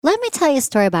Let me tell you a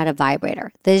story about a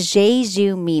vibrator, the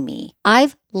Jeju Mimi.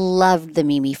 I've loved the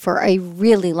Mimi for a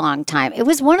really long time. It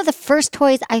was one of the first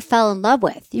toys I fell in love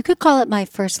with. You could call it my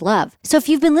first love. So if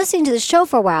you've been listening to the show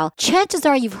for a while, chances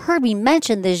are you've heard me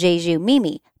mention the Jeju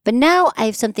Mimi. But now I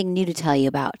have something new to tell you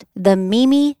about, the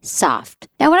Mimi Soft.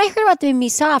 Now, when I heard about the Mimi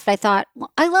Soft, I thought,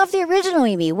 well, I love the original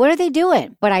Mimi. What are they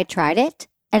doing? But I tried it,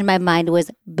 and my mind was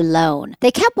blown.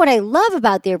 They kept what I love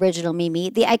about the original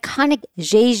Mimi, the iconic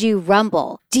Jeju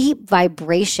rumble, deep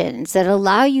vibrations that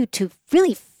allow you to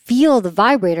really feel the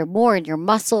vibrator more in your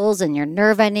muscles and your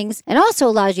nerve endings, and also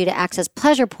allows you to access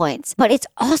pleasure points. But it's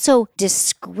also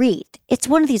discreet. It's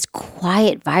one of these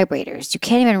quiet vibrators. You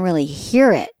can't even really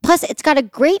hear it. Plus, it's got a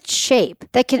great shape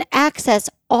that can access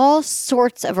all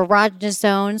sorts of erogenous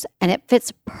zones, and it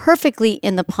fits perfectly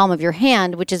in the palm of your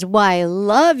hand, which is why I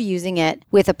love using it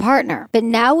with a partner. But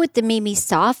now with the Mimi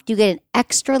Soft, you get an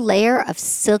extra layer of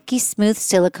silky smooth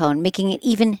silicone, making it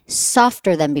even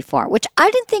softer than before, which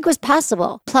I didn't think was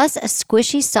possible. Plus a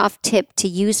squishy soft tip to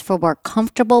use for more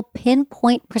comfortable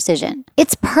pinpoint precision.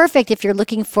 It's perfect if you're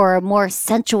looking for a more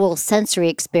sensual sensory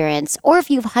experience, or if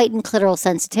you have heightened clitoral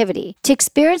sensitivity. To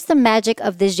experience the magic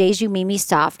of the Jeju Mimi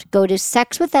Soft, go to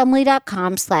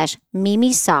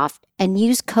sexwithemily.com/MimiSoft and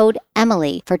use code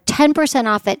Emily for 10%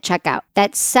 off at checkout.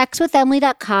 That's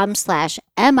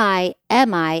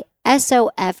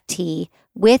sexwithemily.com/MimiSoft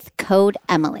with code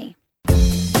Emily.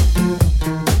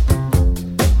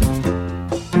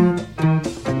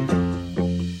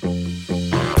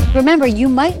 Remember, you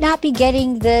might not be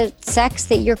getting the sex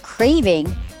that you're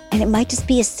craving, and it might just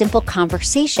be a simple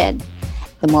conversation.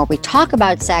 The more we talk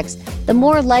about sex, the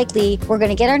more likely we're going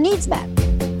to get our needs met.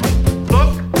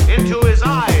 Look into his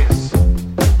eyes.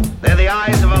 They're the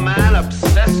eyes of a man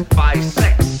obsessed by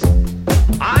sex.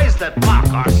 Eyes that mock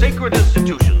our sacred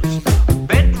institutions.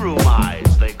 Bedroom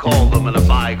eyes, they call them in a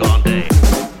bygone day.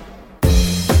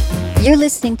 You're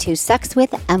listening to Sex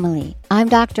with Emily. I'm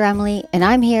Dr. Emily, and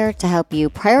I'm here to help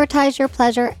you prioritize your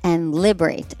pleasure and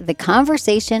liberate the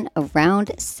conversation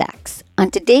around sex. On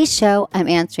today's show, I'm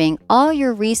answering all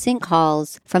your recent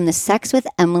calls from the Sex with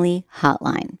Emily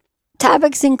hotline.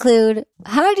 Topics include,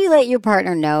 how do you let your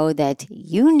partner know that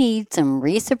you need some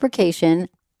reciprocation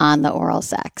on the oral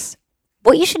sex?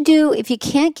 What you should do if you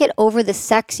can't get over the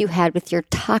sex you had with your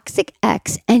toxic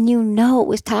ex and you know it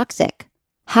was toxic.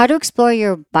 How to explore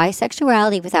your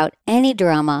bisexuality without any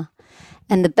drama,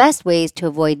 and the best ways to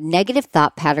avoid negative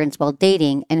thought patterns while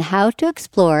dating, and how to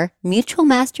explore mutual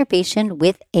masturbation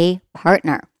with a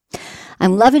partner.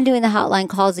 I'm loving doing the hotline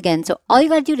calls again, so all you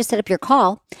got to do to set up your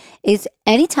call is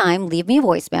anytime leave me a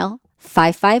voicemail,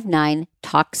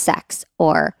 559-TALK-SEX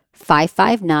or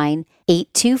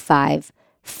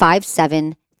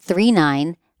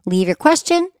 559-825-5739. Leave your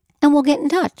question and we'll get in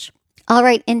touch. All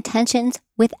right, intentions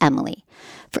with Emily.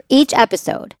 For each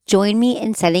episode, join me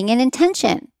in setting an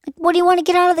intention. What do you want to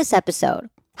get out of this episode?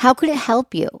 How could it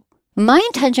help you? My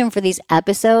intention for these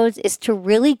episodes is to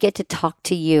really get to talk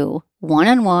to you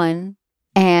one-on-one.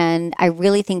 And I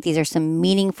really think these are some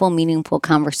meaningful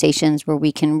conversations where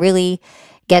we can really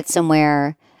get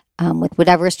somewhere with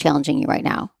whatever is challenging you right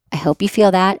now. I hope you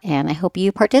feel that, and I hope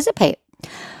you participate.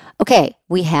 Okay,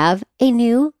 we have a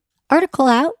new article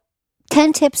out.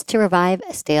 10 tips to revive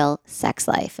a stale sex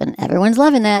life. And everyone's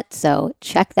loving that, so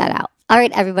check that out. All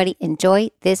right, everybody,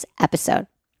 enjoy this episode.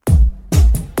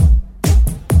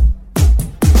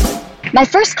 My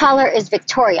first caller is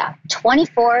Victoria,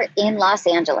 24, in Los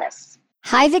Angeles.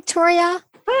 Hi, Victoria.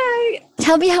 Hi.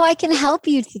 Tell me how I can help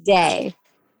you today.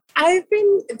 I've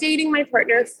been dating my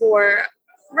partner for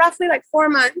roughly 4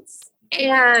 months.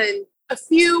 And a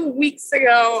few weeks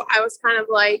ago, I was kind of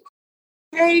like,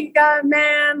 hey,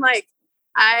 man,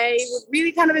 I would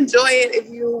really kind of enjoy it if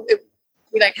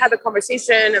we had a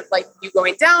conversation of you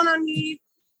going down on me.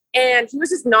 And he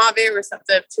was just not very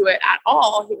receptive to it at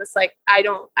all. He was like, I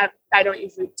don't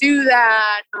usually do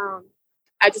that. I'm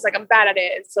bad at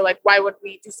it. So why would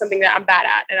we do something that I'm bad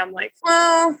at? And I'm like,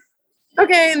 well,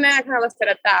 okay. And then I kind of left it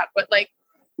at that. But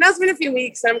now it's been a few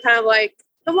weeks and I'm kind of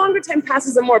the longer time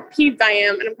passes, the more peeved I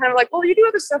am. And I'm kind of well, you do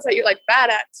other stuff that you're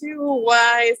bad at too.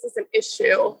 Why is this an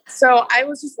issue? So I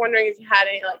was just wondering if you had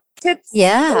any tips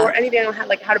or anything on how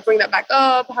to bring that back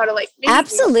up, how to maybe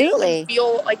absolutely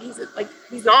feel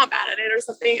he's not bad at it or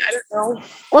something. I don't know.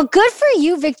 Well, good for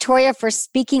you, Victoria, for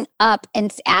speaking up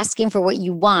and asking for what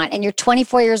you want. And you're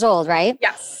 24 years old, right?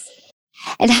 Yes.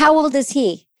 And how old is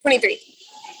he? 23.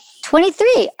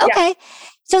 23. Okay. Yeah.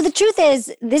 So the truth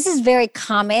is, this is very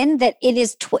common that it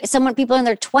is people in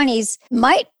their 20s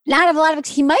might not have a lot of,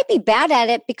 he might be bad at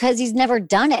it because he's never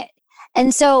done it.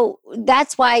 And so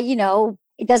that's why,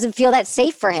 it doesn't feel that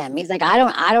safe for him. He's like, I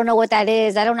don't know what that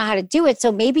is. I don't know how to do it.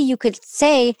 So maybe you could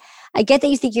say, I get that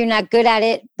you think you're not good at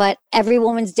it, but every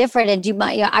woman's different. And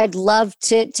I'd love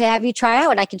to have you try out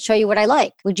and I can show you what I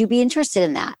like. Would you be interested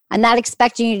in that? I'm not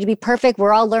expecting you to be perfect.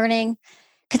 We're all learning.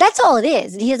 Because that's all it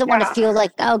is. And he doesn't want to feel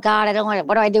like, oh God, I don't want to,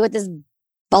 what do I do with this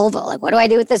vulva? Like, what do I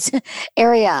do with this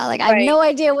area? Like, I have no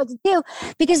idea what to do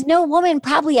because no woman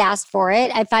probably asked for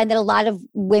it. I find that a lot of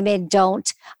women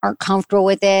aren't comfortable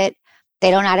with it. They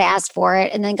don't know how to ask for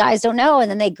it. And then guys don't know. And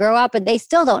then they grow up and they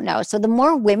still don't know. So the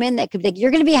more women that could be,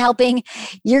 you're going to be helping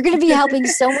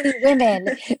so many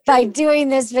women by doing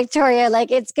this, Victoria. Like,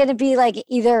 it's going to be like,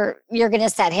 either you're going to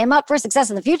set him up for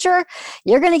success in the future,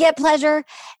 you're going to get pleasure,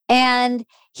 and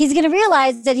he's going to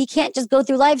realize that he can't just go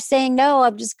through life saying, no,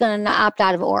 I'm just going to opt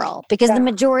out of oral, because the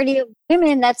majority of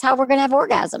women, that's how we're going to have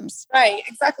orgasms. Right.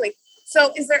 Exactly.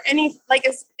 So is there any, like,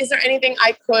 is there anything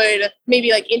I could maybe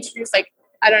like introduce, like,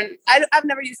 I've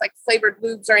never used like flavored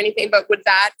lubes or anything, but would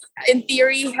that in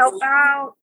theory help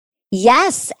out?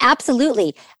 Yes,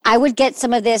 absolutely. I would get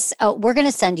some of this. Oh, we're going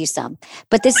to send you some,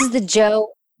 but this is the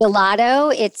Joe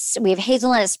Gelato. We have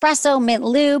hazelnut espresso, mint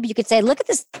lube. You could say, look at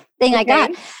this thing I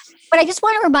got. But I just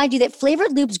want to remind you that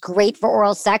flavored lube's great for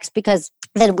oral sex, because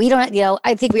then we don't,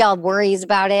 I think we all worries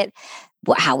about it,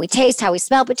 how we taste, how we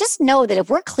smell, but just know that if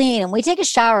we're clean and we take a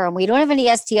shower and we don't have any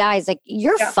STIs, like,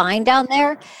 you're fine down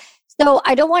there. So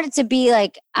I don't want it to be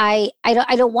like, I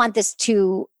don't want us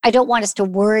to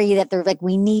worry that they're like,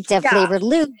 we need to have flavored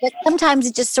lube, but sometimes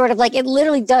it just sort of like, it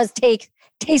literally does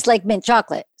taste like mint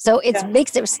chocolate. So it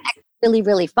makes it really,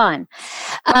 really fun.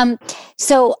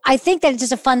 So I think that it's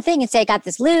just a fun thing, and say, I got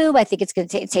this lube. I think it's going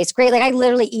to taste great. Like, I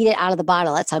literally eat it out of the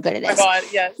bottle. That's how good it is. Oh my God,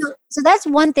 yes. So that's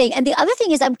one thing. And the other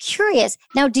thing is, I'm curious.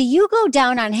 Now, do you go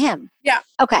down on him? Yeah.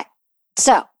 Okay.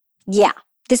 So yeah,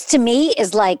 this to me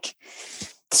is like,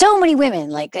 so many women,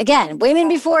 like, again, women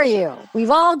before you,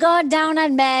 we've all gone down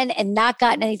on men and not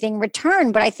gotten anything in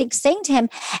return. But I think saying to him,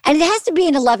 and it has to be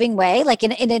in a loving way, like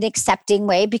in an accepting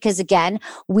way, because again,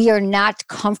 we are not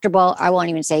comfortable. I won't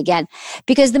even say again,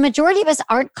 because the majority of us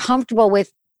aren't comfortable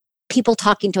with people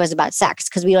talking to us about sex,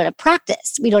 because we don't have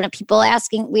practice. We don't have people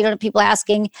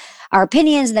asking our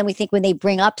opinions. And then we think when they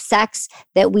bring up sex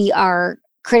that we are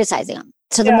criticizing them.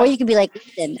 So the more you can be like,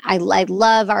 listen, I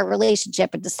love our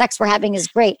relationship, but the sex we're having is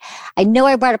great. I know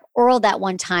I brought up oral that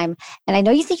one time, and I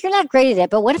know you think you're not great at it,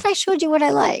 but what if I showed you what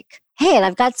I like? Hey, and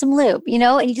I've got some lube,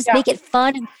 and you just make it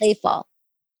fun and playful.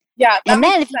 Yeah. And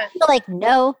then if you feel like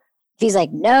no, if he's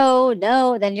like, no,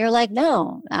 then you're like,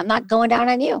 no, I'm not going down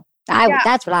on you.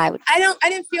 That's what I would. I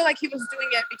didn't feel like he was doing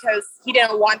it because he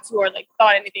didn't want to, or like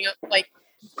thought anything of like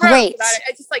great. About it.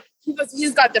 I just like,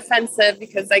 he's got defensive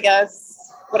because I guess,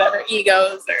 whatever,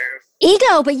 ego,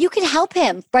 but you can help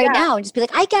him now and just be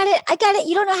like, I got it.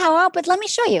 You don't know how but let me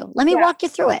show you. Let me walk you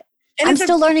through it. And I'm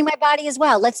still learning my body as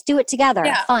well. Let's do it together.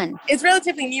 Yeah. Fun. It's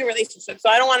relatively new relationship, so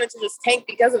I don't want it to just tank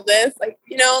because of this. Like,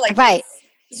 right.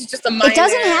 This is just a minor. It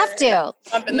doesn't have to.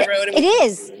 Bump in the road. It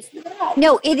is.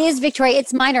 No, it is, Victoria.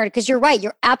 It's minor, because you're right.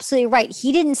 You're absolutely right.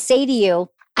 He didn't say to you,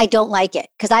 I don't like it,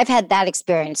 because I've had that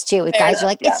experience too. With guys who are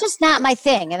like, it's just not my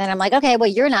thing. And then I'm like, okay, well,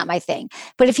 you're not my thing.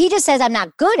 But if he just says, I'm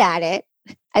not good at it,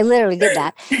 I literally did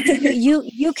that.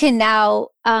 you can now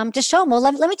just show him, well,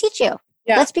 let me teach you.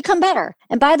 Yeah. Let's become better.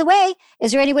 And by the way,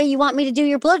 is there any way you want me to do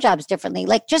your blowjobs differently?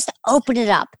 Like, just open it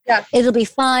up. Yeah. It'll be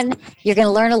fun. You're going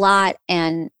to learn a lot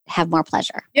and have more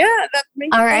pleasure. Yeah. That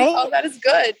makes all right. Oh, that is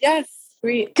good. Yes.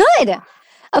 Sweet. Good.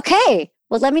 Okay.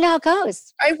 Well, let me know how it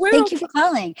goes. I will. Thank you for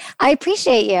calling. I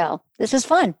appreciate you. This was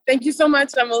fun. Thank you so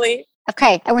much, Emily.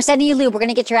 Okay. And we're sending you lube. We're going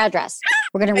to get your address.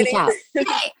 We're going to reach out.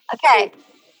 Okay.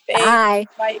 Bye.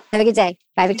 Bye. Have a good day.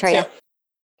 Bye, Victoria.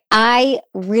 I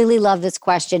really love this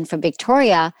question from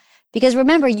Victoria, because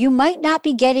remember, you might not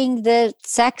be getting the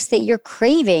sex that you're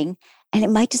craving, and it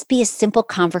might just be a simple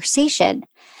conversation.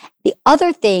 The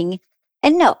other thing,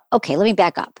 let me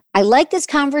back up. I like this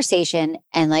conversation.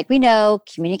 And like we know,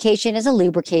 communication is a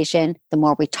lubrication. The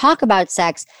more we talk about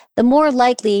sex, the more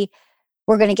likely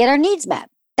we're going to get our needs met.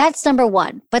 That's number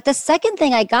one. But the second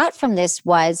thing I got from this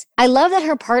was, I love that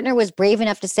her partner was brave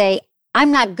enough to say,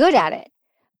 I'm not good at it.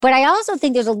 But I also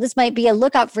think this might be a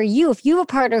lookout for you. If you have a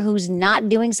partner who's not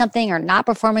doing something, or not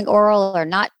performing oral, or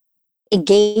not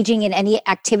engaging in any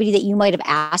activity that you might have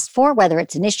asked for, whether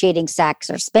it's initiating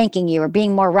sex or spanking you or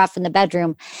being more rough in the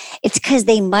bedroom, it's because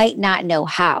they might not know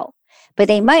how. But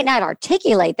they might not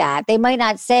articulate that. They might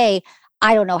not say,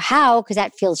 I don't know how, because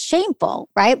that feels shameful,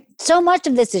 right? So much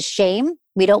of this is shame.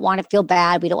 We don't want to feel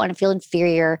bad. We don't want to feel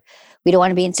inferior. We don't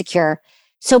want to be insecure.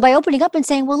 So by opening up and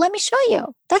saying, well, let me show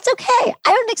you. That's okay. I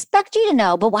don't expect you to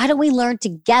know, but why don't we learn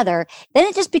together? Then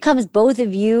it just becomes both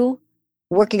of you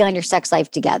working on your sex life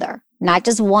together. Not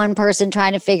just one person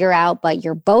trying to figure out, but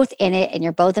you're both in it and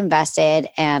you're both invested.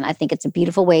 And I think it's a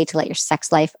beautiful way to let your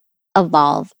sex life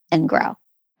evolve and grow.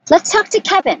 Let's talk to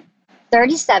Kevin,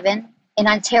 37, in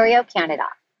Ontario, Canada.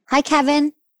 Hi,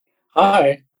 Kevin.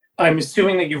 Hi. I'm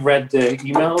assuming that you read the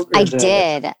email. I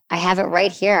did. I have it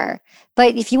right here.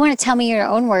 But if you want to tell me in your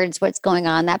own words what's going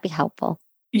on, that'd be helpful.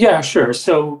 Yeah, sure.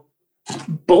 So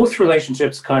both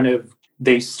relationships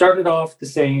they started off the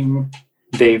same,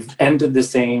 they've ended the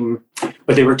same,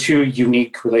 but they were two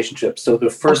unique relationships. So the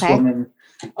first woman,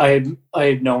 I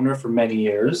had known her for many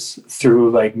years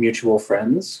through like mutual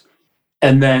friends.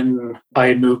 And then I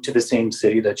had moved to the same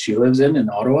city that she lives in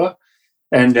Ottawa.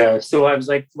 And so I was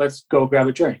like, let's go grab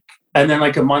a drink. And then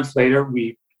like a month later,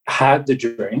 we had the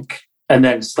drink and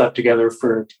then slept together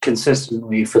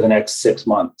consistently for the next 6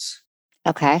 months.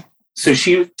 Okay. So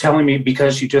she was telling me,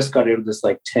 because she just got out of this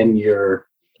like 10-year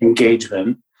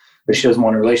engagement, that she doesn't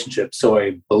want a relationship. So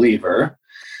I believe her.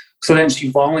 So then she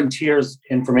volunteers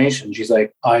information. She's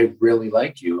like, I really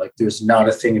like you. Like, there's not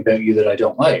a thing about you that I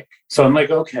don't like. So I'm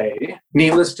like, okay.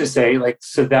 Needless to say, like,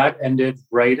 so that ended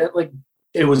right at like,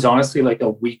 it was honestly like a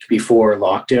week before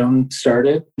lockdown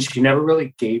started. She never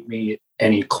really gave me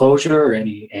any closure or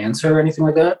any answer or anything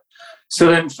like that.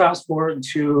 So then fast forward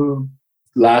to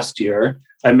last year,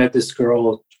 I met this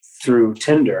girl through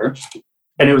Tinder,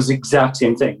 and it was the exact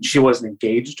same thing. She wasn't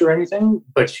engaged or anything,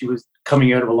 but she was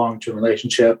coming out of a long-term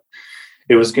relationship.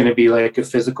 It was going to be like a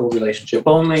physical relationship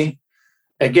only.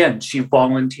 Again, she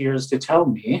volunteers to tell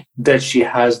me that she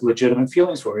has legitimate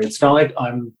feelings for it. It's not like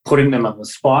I'm putting them on the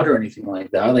spot or anything like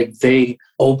that. Like, they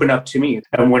open up to me.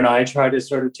 And when I try to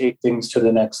sort of take things to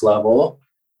the next level,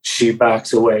 she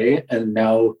backs away. And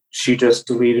now she just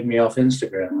deleted me off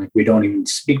Instagram. Like, we don't even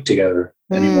speak together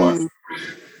anymore.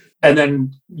 And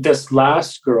then this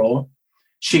last girl,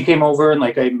 she came over and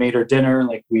like I made her dinner and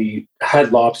like we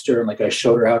had lobster and like I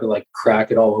showed her how to like crack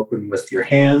it all open with your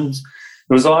hands.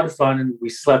 It was a lot of fun and we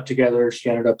slept together. She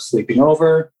ended up sleeping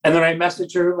over. And then I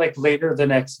messaged her like later the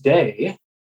next day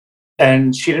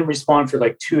and she didn't respond for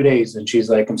like 2 days. And she's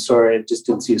like, I'm sorry, I just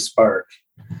didn't see a spark.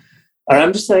 And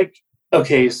I'm just like,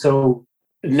 okay, so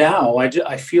now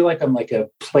I feel like I'm like a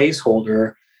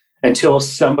placeholder until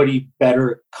somebody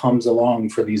better comes along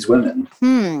for these women.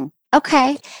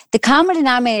 Okay. The common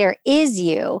denominator is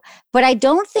you, but I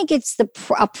don't think it's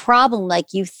a problem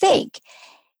like you think.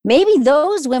 Maybe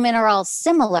those women are all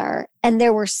similar and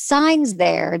there were signs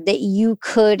there that you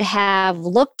could have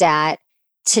looked at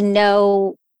to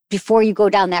know before you go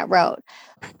down that road.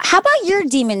 How about your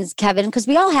demons, Kevin? Because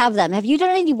we all have them. Have you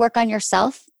done any work on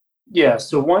yourself? Yeah.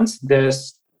 So once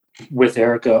this with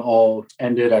Erica all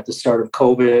ended at the start of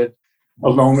COVID,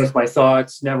 alone with my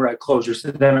thoughts, never had closure.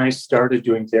 So then I started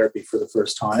doing therapy for the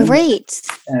first time. Great.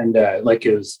 And like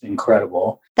it was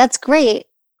incredible. That's great.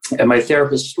 And my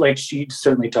therapist, like she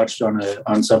certainly touched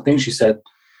on something. She said,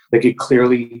 like it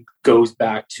clearly goes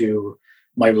back to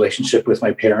my relationship with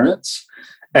my parents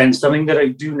and something that I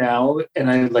do now. And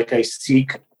I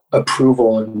seek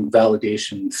approval and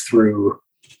validation through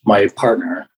my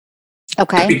partner.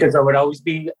 Okay. Because I would always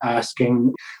be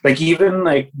asking, like even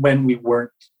like when we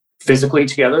weren't physically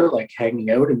together, like hanging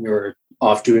out and we were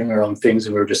off doing our own things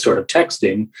and we were just sort of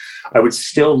texting, I would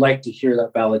still like to hear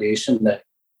that validation that,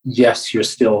 yes, you're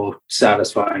still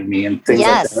satisfying me and things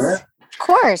like that. Of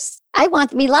course. A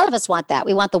lot of us want that.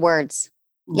 We want the words.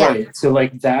 Yeah. Right. So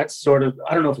like that's sort of,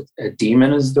 I don't know if a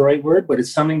demon is the right word, but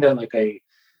it's something that like I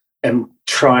am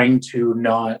trying to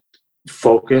not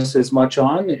focus as much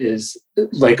on is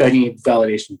like I need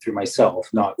validation through myself,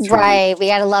 not through right. We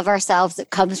got to love ourselves.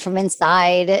 It comes from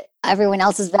inside everyone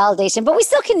else's validation, but we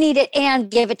still can need it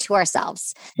and give it to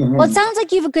ourselves. Mm-hmm. Well, it sounds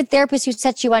like you have a good therapist who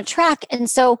sets you on track. And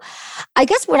so I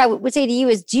guess what I would say to you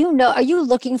is, are you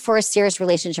looking for a serious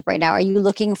relationship right now? Are you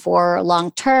looking for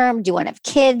long-term? Do you want to have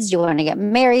kids? Do you want to get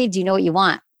married? Do you know what you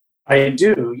want? I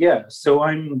do. Yeah. So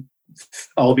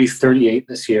I'll be 38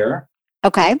 this year.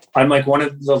 Okay. I'm like one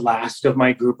of the last of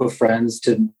my group of friends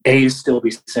to A, still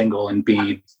be single and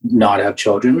B, not have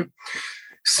children.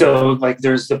 So like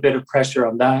there's a bit of pressure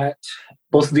on that.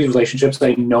 Both of these relationships,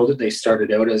 I know that they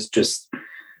started out as just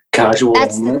casual.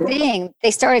 That's the thing.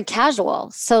 They started casual.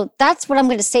 So that's what I'm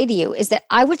going to say to you is that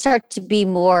I would start to be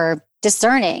more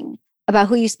discerning about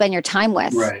who you spend your time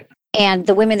with and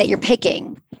the women that you're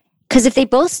picking. Because if they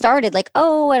both started like,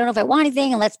 oh, I don't know if I want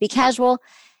anything and let's be casual,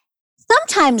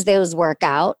 sometimes those work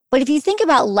out, but if you think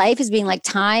about life as being like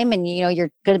time and, you're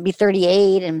going to be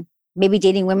 38 and maybe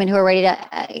dating women who are ready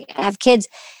to have kids,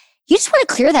 you just want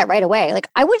to clear that right away. Like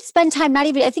I would spend time,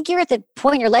 I think you're at the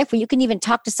point in your life where you can even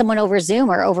talk to someone over Zoom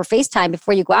or over FaceTime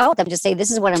before you go out with them. Just say, this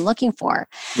is what I'm looking for.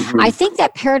 I think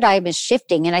that paradigm is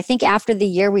shifting. And I think after the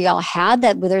year we all had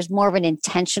that, where there's more of an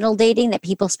intentional dating, that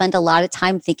people spend a lot of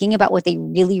time thinking about what they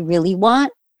really, really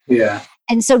want. Yeah.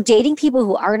 And so dating people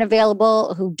who aren't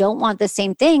available, who don't want the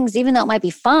same things, even though it might be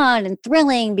fun and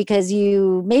thrilling because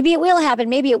maybe it will happen,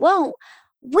 maybe it won't.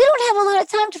 We don't have a lot of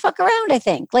time to fuck around, I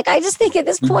think. Like, I just think at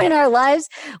this point in our lives,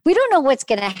 we don't know what's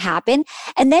going to happen.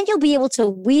 And then you'll be able to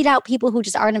weed out people who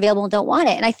just aren't available and don't want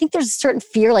it. And I think there's a certain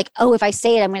fear, like, oh, if I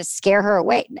say it, I'm going to scare her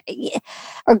away.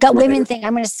 Or women think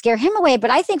I'm going to scare him away. But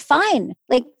I think, fine,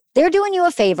 like, they're doing you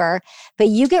a favor, but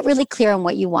you get really clear on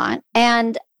what you want.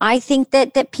 And I think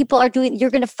that people are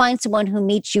you're going to find someone who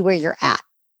meets you where you're at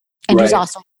and who's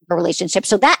also a relationship.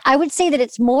 So that I would say that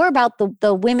it's more about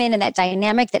the women and that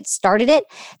dynamic that started it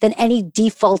than any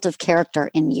default of character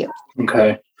in you.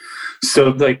 Okay. So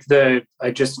like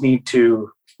I just need to,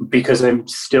 because I'm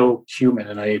still human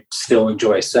and I still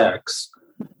enjoy sex.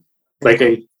 Like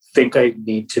I think I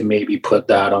need to maybe put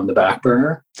that on the back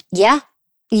burner. Yeah.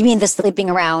 You mean the sleeping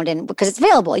around, and because it's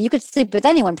available, you could sleep with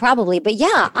anyone probably. But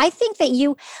yeah, I think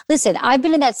that listen, I've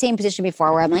been in that same position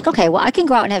before where I'm like, okay, well, I can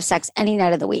go out and have sex any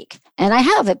night of the week. And I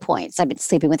have at points. I've been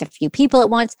sleeping with a few people at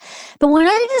once. But when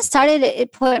I decided at a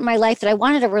point in my life that I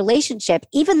wanted a relationship,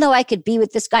 even though I could be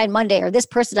with this guy on Monday or this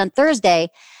person on Thursday,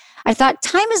 I thought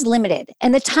time is limited.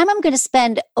 And the time I'm going to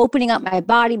spend opening up my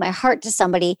body, my heart to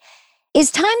somebody is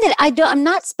time that I'm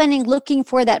not spending looking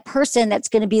for that person that's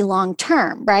going to be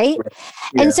long-term, right?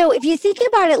 Yeah. And so if you think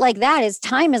about it like that,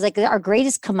 time is like our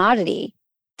greatest commodity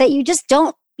that you just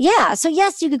don't, yeah. So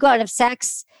yes, you could go out and have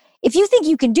sex. If you think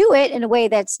you can do it in a way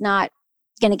that's not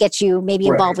going to get you maybe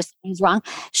involved with things wrong,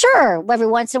 sure, every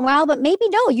once in a while, but maybe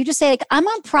no, you just say like, I'm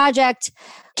on project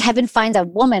Kevin finds a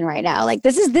woman right now. Like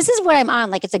this is what I'm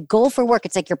on. Like it's a goal for work.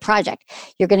 It's like your project.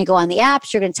 You're going to go on the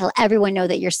apps. You're going to tell everyone know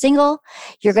that you're single.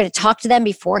 You're going to talk to them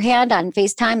beforehand on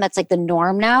FaceTime. That's like the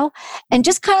norm now. And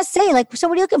just kind of say like, so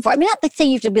what are you looking for? I mean, not the thing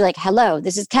you have to be like, hello,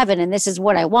 this is Kevin and this is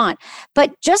what I want.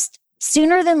 But just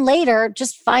sooner than later,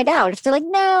 just find out. If they're like,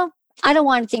 no, I don't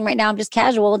want anything right now. I'm just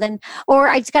casual. Or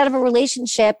I just got out of a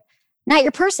relationship, not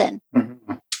your person.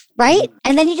 Mm-hmm. Right?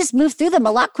 And then you just move through them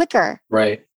a lot quicker.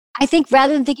 Right. I think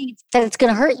rather than thinking that it's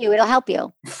going to hurt you, it'll help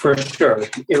you. For sure.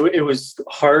 It was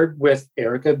hard with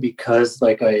Erica because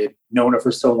like I had known her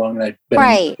for so long and I'd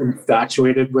been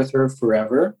infatuated with her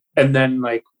forever. And then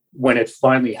like when it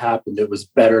finally happened, it was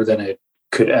better than it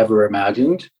could ever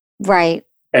imagined. Right.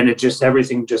 And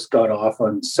everything just got off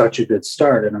on such a good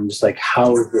start. And I'm just like,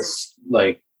 how is this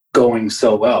like going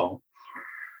so well?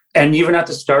 And even at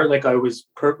the start, like I was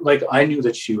I knew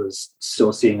that she was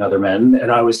still seeing other men and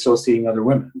I was still seeing other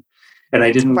women. And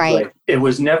I didn't it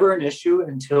was never an issue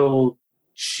until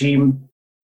she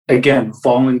again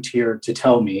volunteered to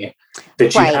tell me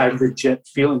that she had legit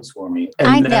feelings for me. And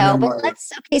I know, but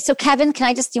so Kevin, do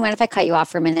you mind if I cut you off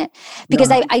for a minute? Because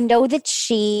no. I know that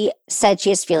she said she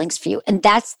has feelings for you. And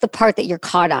that's the part that you're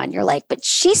caught on. You're like, but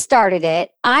she started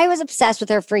it. I was obsessed with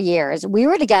her for years. We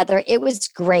were together. It was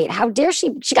great. How dare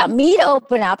she got me to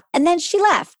open up and then she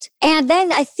left. And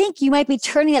then I think you might be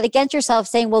turning that against yourself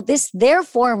saying, well, this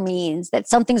therefore means that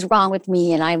something's wrong with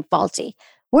me and I'm faulty.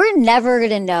 We're never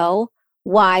going to know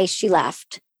why she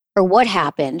left or what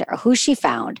happened or who she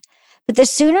found. But the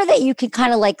sooner that you can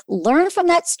kind of like learn from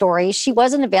that story, she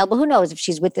wasn't available. Who knows if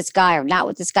she's with this guy or not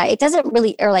with this guy? It doesn't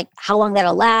really, or like how long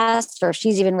that'll last or if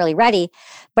she's even really ready.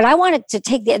 But I wanted to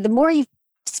take the more you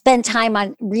spend time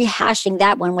on rehashing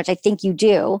that one, which I think you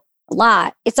do a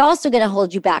lot, it's also going to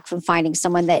hold you back from finding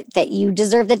someone that you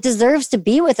deserve, that deserves to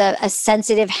be with a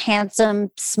sensitive,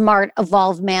 handsome, smart,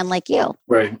 evolved man like you.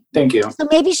 Right. Thank you. So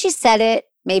maybe she said it.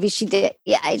 Maybe she did.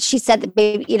 Yeah, she said that,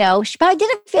 baby, she probably did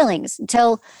have feelings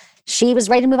until she was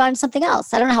ready to move on to something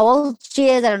else. I don't know how old she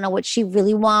is. I don't know what she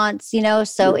really wants,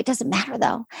 so it doesn't matter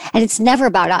though. And it's never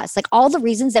about us. Like all the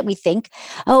reasons that we think,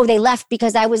 oh, they left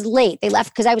because I was late. They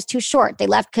left because I was too short. They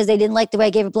left because they didn't like the way I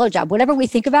gave a blowjob. Whatever we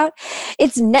think about,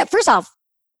 first off,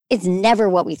 it's never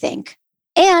what we think.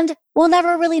 And we'll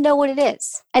never really know what it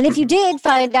is. And if you did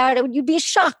find out, you'd be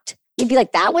shocked. You'd be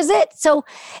like, that was it? So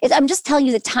I'm just telling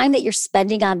you the time that you're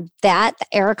spending on that,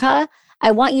 Erica,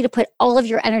 I want you to put all of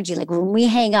your energy, like when we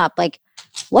hang up, like,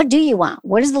 what do you want?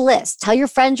 What is the list? Tell your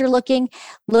friends you're looking,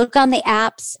 look on the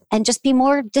apps and just be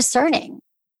more discerning.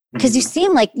 Because you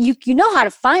seem like you know how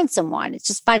to find someone. It's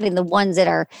just finding the ones that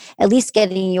are at least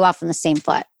getting you off on the same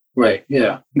foot. Right.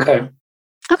 Yeah.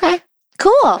 Okay.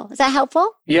 Cool. Is that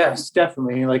helpful? Yes,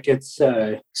 definitely. Like it's,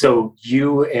 so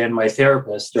you and my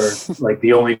therapist are like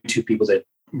the only two people that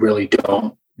really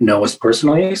don't know us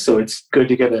personally. So it's good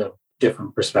to get a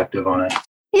different perspective on it.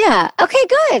 Yeah. Okay,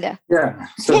 good. Yeah.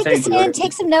 So Take thank this you. in,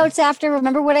 take some notes after,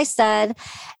 remember what I said,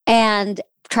 and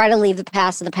try to leave the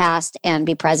past in the past and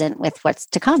be present with what's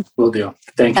to come. Will do.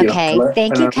 Thank you. Okay.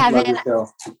 Thank you, Kevin.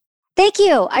 Thank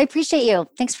you. I appreciate you.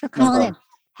 Thanks for calling in.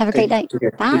 Have a great night.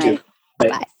 Bye.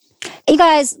 Bye. You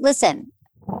guys, listen,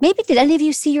 maybe did any of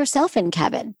you see yourself in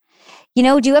Kevin? You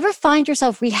know, do you ever find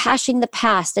yourself rehashing the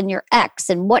past and your ex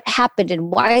and what happened and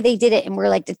why they did it? And we're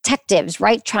like detectives,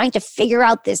 right? Trying to figure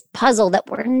out this puzzle that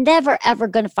we're never, ever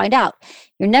going to find out.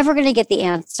 You're never going to get the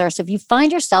answer. So if you find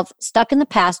yourself stuck in the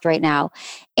past right now,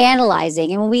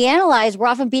 analyzing, and when we analyze, we're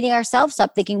often beating ourselves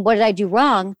up thinking, what did I do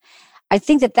wrong? I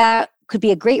think that could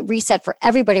be a great reset for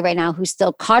everybody right now who's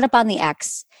still caught up on the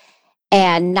ex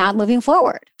and not moving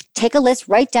forward. Take a list,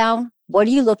 write down, what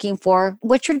are you looking for?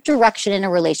 What's your direction in a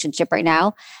relationship right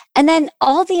now? And then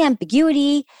all the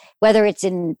ambiguity, whether it's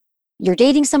in you're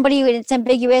dating somebody and it's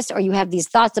ambiguous or you have these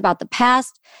thoughts about the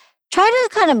past, try to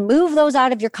kind of move those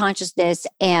out of your consciousness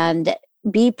and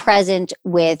be present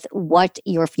with what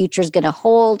your future is going to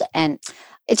hold. And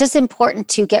it's just important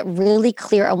to get really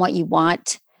clear on what you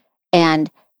want and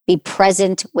be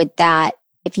present with that.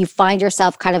 If you find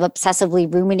yourself kind of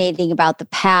obsessively ruminating about the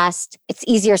past, it's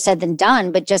easier said than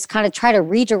done, but just kind of try to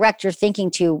redirect your thinking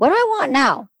to what do I want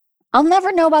now? I'll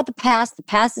never know about the past. The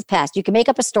past is past. You can make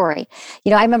up a story.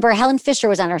 You know, I remember Helen Fisher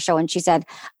was on our show and she said,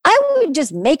 I would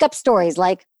just make up stories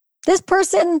like this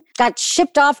person got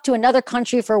shipped off to another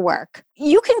country for work.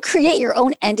 You can create your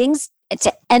own endings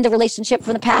to end a relationship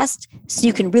from the past so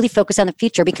you can really focus on the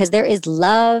future because there is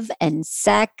love and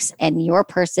sex and your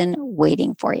person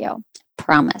waiting for you.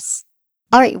 Promise.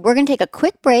 All right, we're going to take a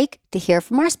quick break to hear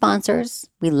from our sponsors.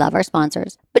 We love our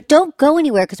sponsors, but don't go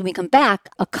anywhere because when we come back,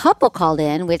 a couple called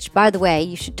in, which by the way,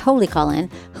 you should totally call in,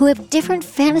 who have different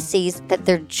fantasies that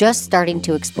they're just starting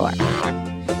to explore.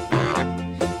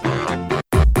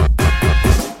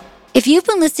 If you've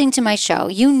been listening to my show,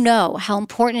 you know how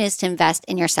important it is to invest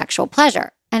in your sexual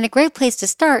pleasure. And a great place to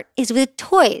start is with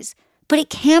toys. But it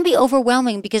can be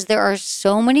overwhelming because there are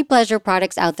so many pleasure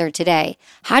products out there today.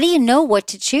 How do you know what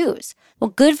to choose?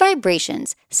 Well, Good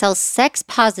Vibrations sells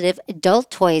sex-positive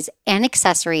adult toys and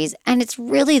accessories, and it's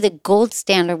really the gold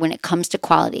standard when it comes to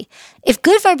quality. If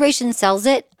Good Vibrations sells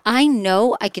it, I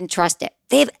know I can trust it.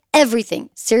 They have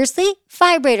everything. Seriously?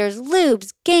 Vibrators,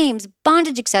 lubes, games,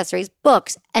 bondage accessories,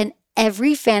 books, and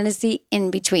every fantasy in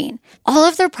between. All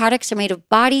of their products are made of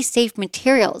body-safe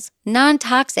materials,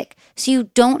 non-toxic, so you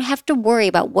don't have to worry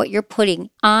about what you're putting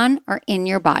on or in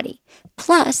your body.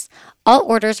 Plus, all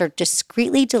orders are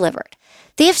discreetly delivered.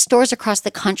 They have stores across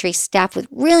the country staffed with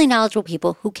really knowledgeable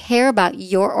people who care about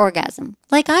your orgasm,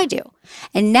 like I do.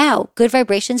 And now, Good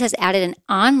Vibrations has added an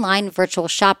online virtual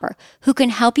shopper who can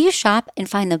help you shop and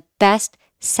find the best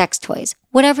sex toys,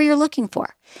 whatever you're looking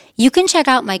for. You can check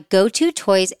out my go-to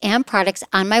toys and products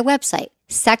on my website,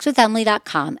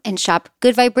 sexwithemily.com, and shop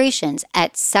Good Vibrations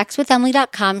at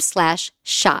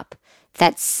sexwithemily.com/shop.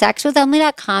 That's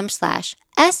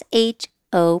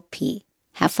sexwithemily.com/SHOP.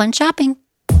 Have fun shopping.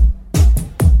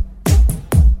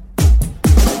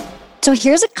 So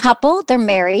here's a couple. They're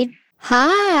married.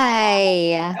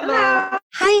 Hi. Hello.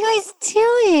 How you guys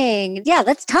doing? Yeah,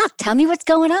 let's talk. Tell me what's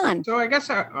going on. So I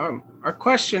guess our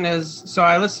question is, so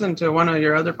I listened to one of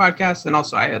your other podcasts, and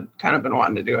also I had kind of been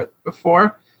wanting to do it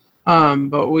before,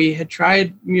 but we had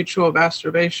tried mutual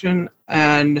masturbation,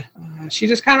 and she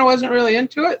just kind of wasn't really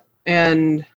into it.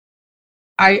 And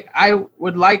I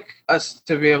would like us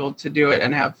to be able to do it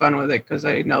and have fun with it because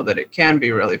I know that it can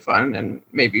be really fun, and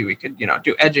maybe we could,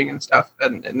 do edging and stuff,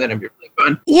 and then it'd be really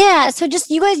fun. Yeah. So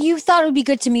just you thought it would be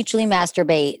good to mutually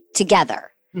masturbate together,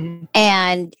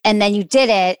 and then you did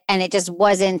it, and it just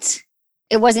wasn't.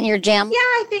 It wasn't your jam. Yeah,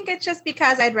 I think it's just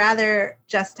because I'd rather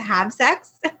just have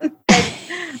sex than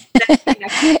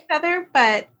connect to each other.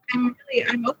 But I'm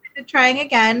open to trying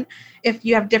again if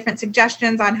you have different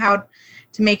suggestions on how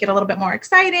to make it a little bit more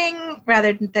exciting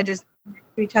rather than just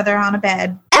to each other on a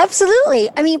bed. Absolutely.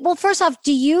 I mean, well, first off,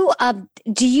 do you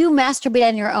masturbate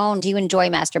on your own? Do you enjoy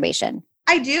masturbation?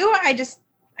 I do. I just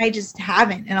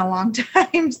haven't in a long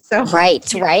time. So right.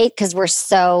 Because we're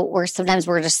sometimes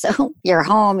just so you're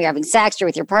home, you're having sex, you're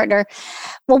with your partner.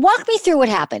 Well, walk me through what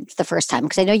happened the first time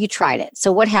because I know you tried it.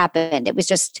 So what happened? It was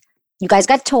just you guys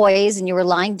got toys and you were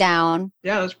lying down.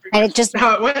 Yeah, that's pretty much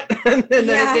how it went. And then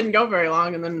it didn't go very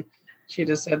long, and then she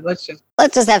just said, let's just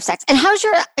have sex. And do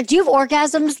you have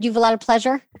orgasms? Do you have a lot of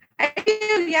pleasure? I do,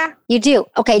 yeah. You do?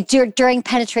 Okay. During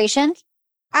penetration?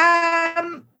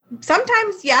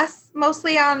 Sometimes, yes.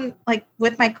 Mostly on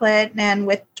with my clit and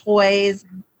with toys.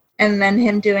 and then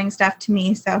him doing stuff to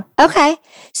me. So Okay.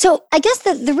 So I guess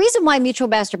the reason why mutual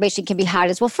masturbation can be hot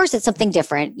is, well, first, it's something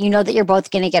different. You know that you're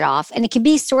both going to get off. And it can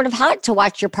be sort of hot to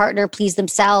watch your partner please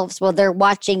themselves while they're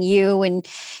watching you and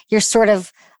you're sort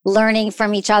of learning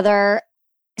from each other.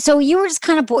 So you were just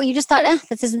kind of bored. You just thought,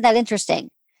 this isn't that interesting.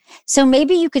 So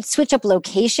maybe you could switch up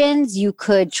locations. You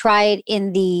could try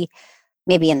it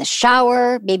maybe in the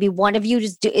shower. Maybe one of you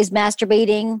is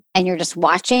masturbating and you're just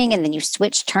watching, and then you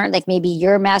switch turn. Like maybe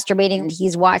you're masturbating and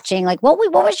he's watching. Like what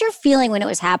was your feeling when it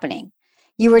was happening?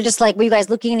 You were just like, were you guys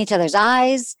looking in each other's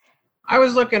eyes? I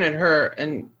was looking at her,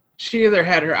 and she either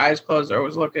had her eyes closed or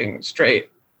was looking straight.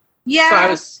 yeah, So I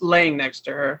was laying next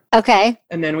to her. Okay.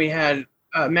 And then we had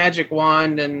a magic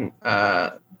wand and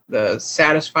the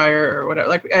satisfier or whatever.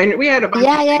 Like, and we had a bunch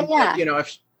of things that, you know,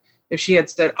 if she had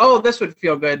said, "Oh, this would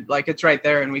feel good," like it's right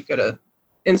there, and we could have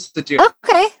instituted.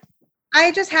 Okay.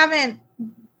 I just haven't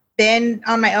been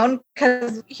on my own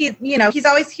because he's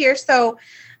always here. So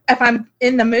if I'm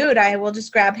in the mood, I will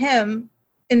just grab him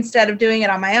instead of doing it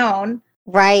on my own.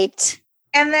 Right.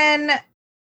 And then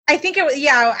I think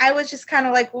I was just kind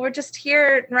of like, well, we're just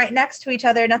here right next to each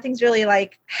other. Nothing's really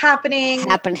like happening.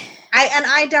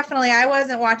 I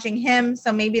wasn't watching him.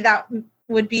 So maybe that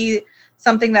would be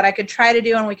something that I could try to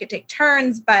do and we could take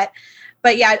turns. But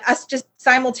yeah, us just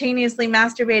simultaneously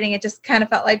masturbating, it just kind of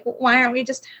felt like, why aren't we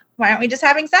just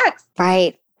having sex?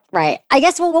 Right. Right. I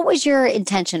guess, well, what was your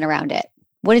intention around it?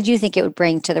 What did you think it would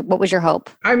bring what was your hope?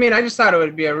 I mean, I just thought it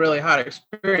would be a really hot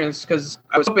experience because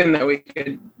I was hoping that we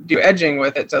could do edging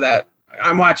with it so that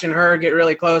I'm watching her get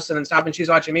really close and then stopping. She's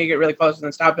watching me get really close and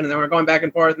then stopping. And then we're going back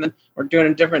and forth and then we're doing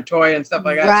a different toy and stuff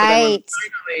like that. Right. So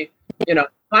then finally,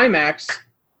 climax.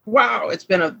 Wow, it's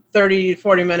been a 30,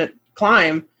 40-minute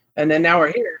climb. And then now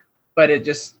we're here. But it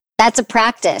just... That's a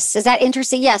practice. Is that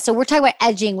interesting? Yeah. So we're talking about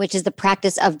edging, which is the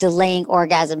practice of delaying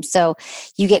orgasm. So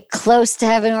you get close to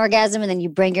having an orgasm and then you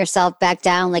bring yourself back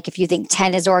down. Like if you think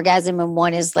 10 is orgasm and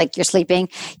 1 is like you're sleeping,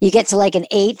 you get to like an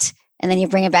 8 and then you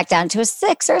bring it back down to a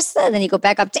 6 or a 7. Then you go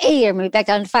back up to 8 or maybe back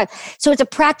down to 5. So it's a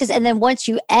practice. And then once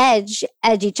you edge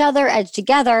each other, edge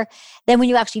together, then when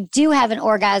you actually do have an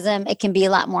orgasm, it can be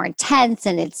a lot more intense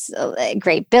and it's a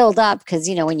great buildup because,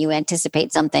 when you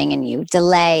anticipate something and you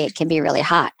delay, it can be really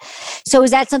hot. So is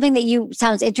that something that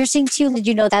sounds interesting to you? Did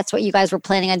you know that's what you guys were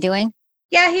planning on doing?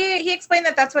 Yeah, he explained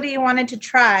that that's what he wanted to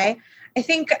try. I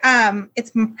think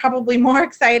it's probably more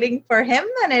exciting for him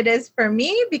than it is for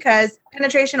me because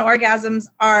penetration orgasms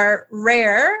are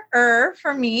rarer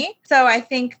for me. So I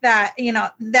think that,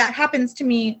 that happens to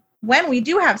me when we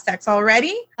do have sex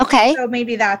already. Okay. So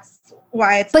maybe that's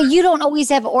why it's... But you don't always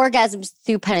have orgasms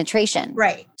through penetration.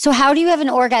 Right. So how do you have an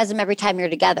orgasm every time you're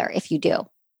together, if you do?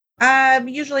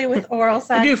 Usually with oral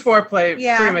sex. We do foreplay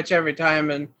pretty much every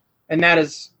time. And that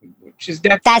is... She's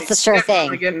definitely... That's the sure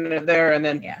thing. Getting it there and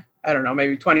then... Yeah. I don't know,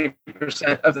 maybe 20%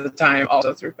 of the time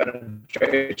also through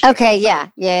penetration. Okay, yeah.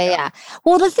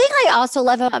 Well, the thing I also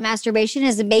love about masturbation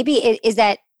is that maybe is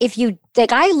that if you,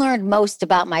 like I learned most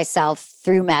about myself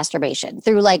through masturbation,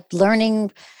 through like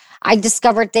learning, I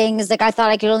discovered things like I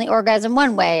thought I could only orgasm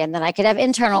one way and then I could have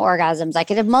internal orgasms. I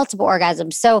could have multiple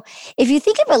orgasms. So if you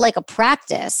think of it like a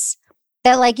practice,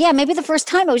 that like, yeah, maybe the first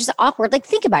time it was just awkward. Like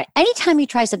think about it. Anytime you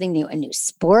try something new, a new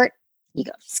sport, you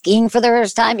go skiing for the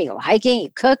first time, you go hiking, you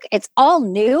cook, it's all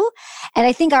new. And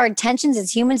I think our intentions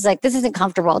as humans, like this isn't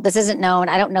comfortable, this isn't known,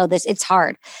 I don't know this, it's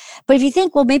hard. But if you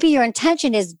think, well, maybe your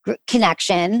intention is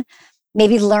connection,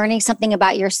 maybe learning something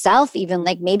about yourself, even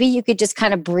like maybe you could just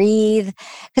kind of breathe.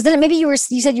 Because then maybe you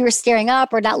said you were staring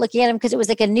up or not looking at him because it was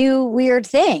like a new weird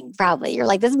thing, probably. You're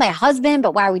like, this is my husband,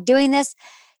 but why are we doing this?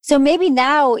 So maybe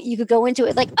now you could go into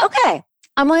it like, okay,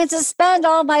 I'm going to suspend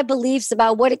all my beliefs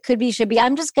about what it could be, should be.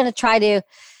 I'm just going to try to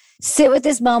sit with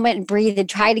this moment and breathe and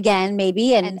try it again,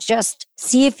 maybe, and just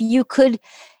see if you could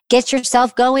get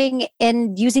yourself going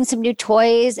and using some new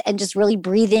toys and just really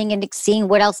breathing and seeing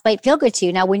what else might feel good to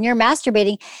you. Now, when you're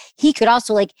masturbating, he could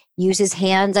also like use his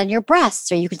hands on your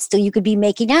breasts, or you could be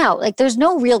making out. Like there's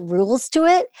no real rules to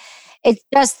it. It's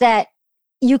just that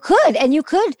you could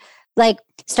like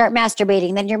start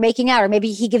masturbating, then you're making out, or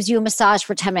maybe he gives you a massage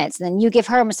for 10 minutes and then you give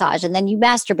her a massage and then you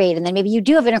masturbate and then maybe you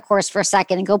do have intercourse for a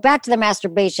second and go back to the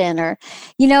masturbation, or,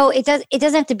 it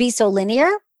doesn't have to be so linear.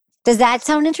 Does that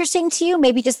sound interesting to you?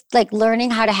 Maybe just like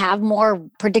learning how to have more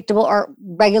predictable or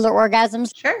regular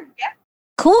orgasms? Sure. Yeah.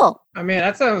 Cool. I mean,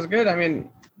 that sounds good. I mean,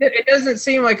 it doesn't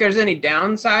seem like there's any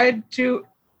downside to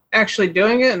actually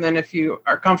doing it. And then if you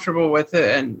are comfortable with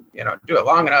it and, do it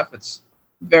long enough, it's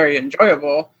very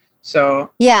enjoyable. So,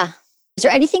 yeah. Is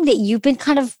there anything that you've been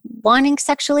kind of wanting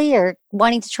sexually or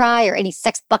wanting to try, or any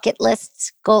sex bucket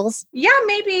lists, goals? Yeah,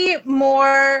 maybe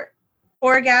more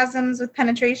orgasms with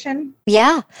penetration?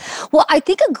 Yeah. Well, I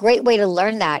think a great way to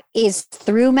learn that is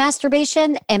through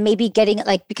masturbation and maybe getting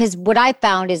like, because what I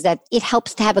found is that it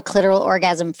helps to have a clitoral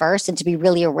orgasm first and to be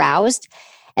really aroused.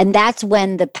 And that's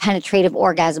when the penetrative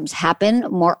orgasms happen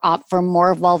for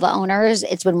more vulva owners.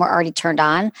 It's when we're already turned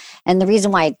on. And the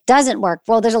reason why it doesn't work,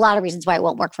 well, there's a lot of reasons why it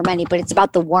won't work for many, but it's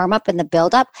about the warm up and the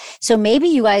build up. So maybe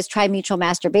you guys try mutual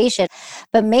masturbation,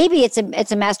 but maybe it's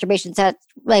a masturbation set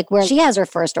like where she has her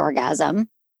first orgasm.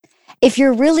 If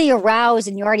you're really aroused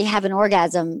and you already have an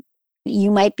orgasm,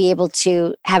 you might be able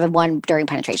to have one during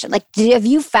penetration. Like, have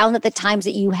you found that the times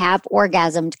that you have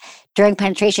orgasmed during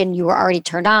penetration, you were already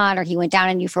turned on or he went down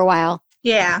on you for a while?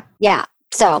 Yeah. Yeah.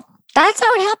 So that's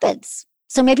how it happens.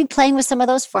 So maybe playing with some of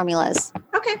those formulas.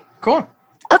 Okay. Cool.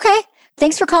 Okay.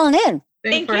 Thanks for calling in.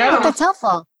 Thank for you. having us. That's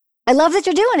helpful. I love that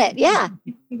you're doing it. Yeah.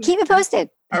 Keep me posted.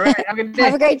 All right. Have a good day.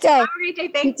 Have a great day. Have a great day.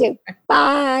 You Thank too.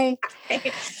 Bye.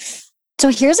 you. So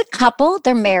here's a couple.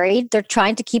 They're married. They're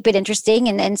trying to keep it interesting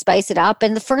and spice it up.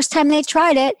 And the first time they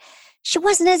tried it, she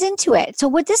wasn't as into it. So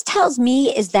what this tells me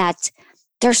is that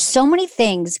there's so many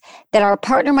things that our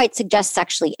partner might suggest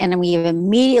sexually, and we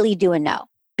immediately do a no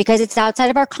because it's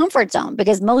outside of our comfort zone,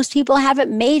 because most people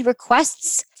haven't made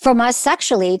requests from us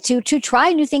sexually to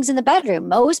try new things in the bedroom.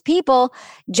 Most people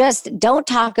just don't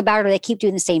talk about it or they keep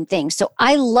doing the same thing. So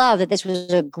I love that this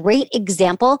was a great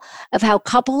example of how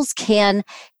couples can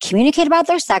communicate about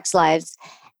their sex lives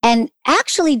and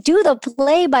actually do the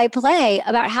play-by-play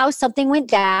about how something went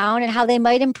down and how they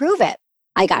might improve it.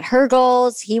 I got her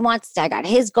goals, I got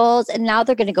his goals, and now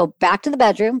they're going to go back to the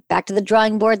bedroom, back to the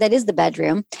drawing board that is the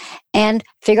bedroom, and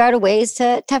figure out ways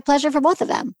to have pleasure for both of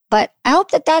them. But I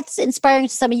hope that that's inspiring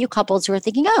to some of you couples who are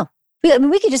thinking,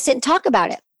 we could just sit and talk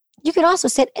about it. You could also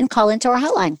sit and call into our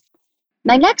hotline.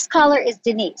 My next caller is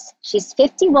Denise. She's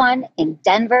 51 in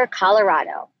Denver,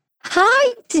 Colorado.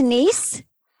 Hi, Denise.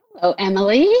 Hello,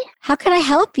 Emily. How can I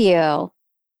help you?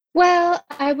 Well,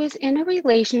 I was in a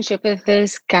relationship with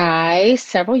this guy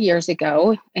several years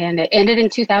ago, and it ended in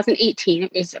 2018.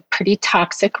 It was a pretty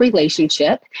toxic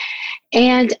relationship,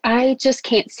 and I just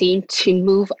can't seem to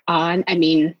move on. I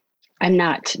mean, I'm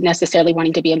not necessarily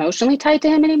wanting to be emotionally tied to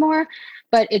him anymore,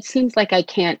 but it seems like I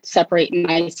can't separate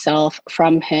myself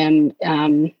from him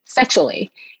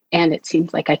sexually. And it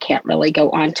seems like I can't really go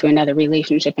on to another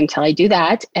relationship until I do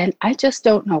that. And I just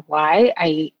don't know why.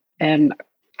 I am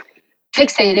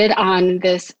fixated on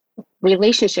this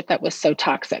relationship that was so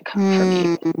toxic for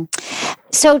me.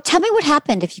 So tell me what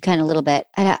happened, if you can, a little bit.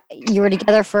 You were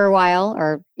together for a while,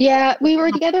 or? Yeah, we were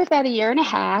together about 1.5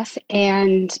 years,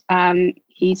 and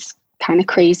he's kind of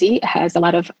crazy, has a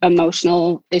lot of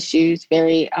emotional issues,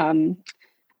 very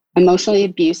emotionally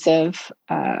abusive.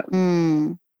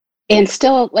 And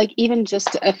still, like, even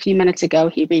just a few minutes ago,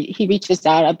 he reaches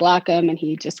out, I block him, and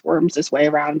he just worms his way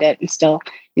around it. And still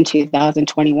in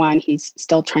 2021, he's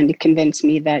still trying to convince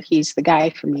me that he's the guy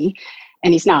for me.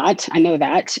 And he's not, I know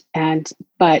that.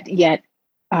 But yet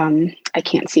I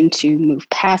can't seem to move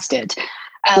past it.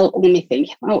 Let me think.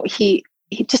 He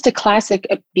just a classic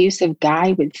abusive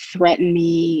guy, would threaten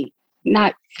me,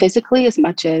 not physically as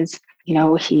much as,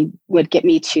 he would get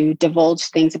me to divulge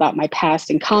things about my past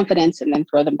in confidence and then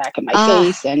throw them back in my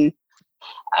face, and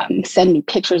send me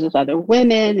pictures of other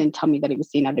women and tell me that he was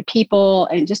seeing other people,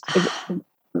 and just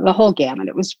the whole gamut.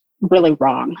 It was really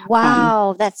wrong.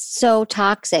 Wow, that's so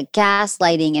toxic.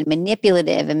 Gaslighting and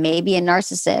manipulative and maybe a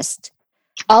narcissist.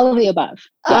 All of the above.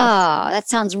 Yes. Oh, that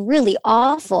sounds really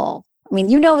awful. I mean,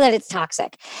 you know that it's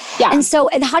toxic. Yeah. And so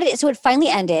it finally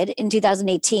ended in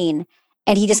 2018.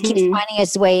 And he just keeps finding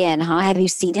his way in, huh? Have you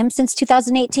seen him since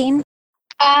 2018?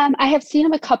 I have seen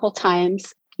him a couple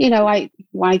times. I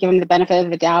want to give him the benefit of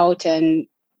the doubt and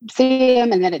see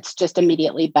him, and then it's just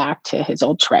immediately back to his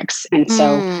old tricks. And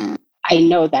so I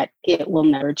know that it will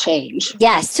never change.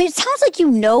 Yes. So it sounds like you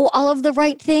know all of the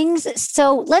right things.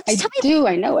 So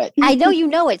I know it. I know you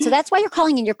know it. So that's why you're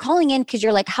calling in. You're calling in because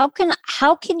you're like, how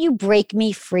can you break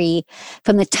me free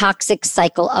from the toxic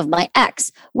cycle of my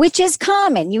ex, which is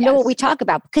common. You know what we talk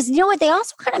about, because you know what? They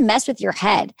also kind of mess with your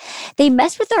head. They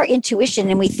mess with our intuition,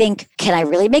 and we think, can I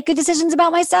really make good decisions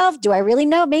about myself? Do I really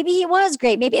know? Maybe he was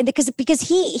great. Maybe because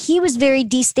he was very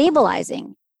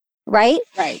destabilizing. Right?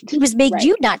 He was made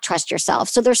you not trust yourself.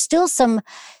 So there's still some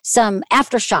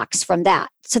aftershocks from that.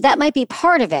 So that might be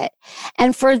part of it.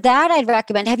 And for that, I'd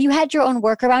recommend, have you had your own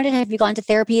work around it? Have you gone to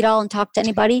therapy at all and talked to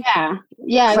anybody? Yeah.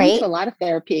 I went to a lot of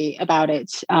therapy about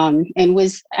it, and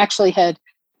had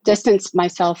distanced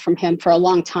myself from him for a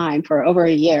long time, for over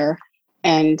 1 year.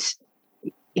 And,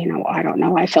 I don't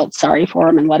know, I felt sorry for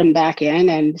him and let him back in.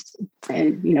 And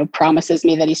and, promises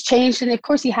me that he's changed. And of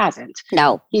course he hasn't.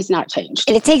 No. He's not changed.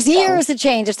 And it takes years to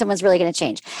change if someone's really going to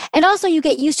change. And also you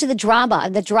get used to the drama,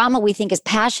 and the drama we think is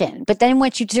passion. But then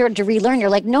once you start to relearn, you're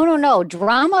like, no.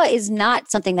 Drama is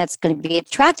not something that's going to be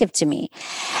attractive to me.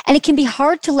 And it can be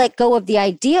hard to let go of the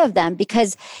idea of them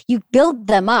because you build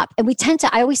them up. And we tend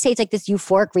to, I always say it's like this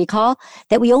euphoric recall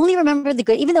that we only remember the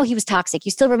good, even though he was toxic,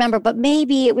 you still remember, but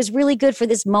maybe it was really good for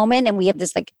this moment. And we have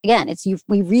this, like, again,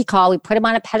 we recall, we put him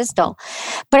on a pedestal.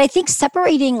 But I think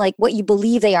separating like what you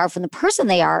believe they are from the person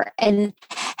they are. And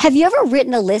have you ever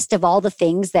written a list of all the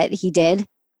things that he did?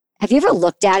 Have you ever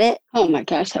looked at it? Oh my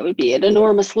gosh, that would be an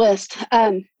enormous list.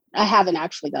 I haven't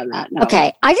actually done that. No.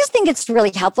 Okay. I just think it's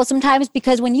really helpful sometimes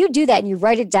because when you do that and you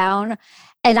write it down,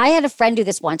 and I had a friend do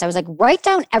this once. I was like, write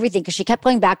down everything because she kept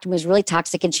going back to me. It was really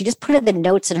toxic. And she just put in the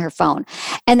notes in her phone.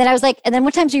 And then I was like, and then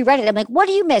one time she read it. I'm like, what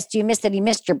do you miss? Do you miss that he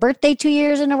missed your birthday 2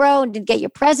 years in a row and didn't get your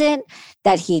present?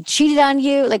 That he cheated on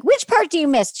you? Like, which part do you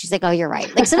miss? She's like, oh, you're right.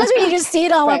 Like sometimes when you just see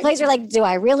it all in one place, you're like, do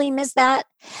I really miss that?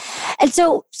 And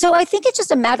so I think it's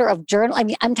just a matter of journal. I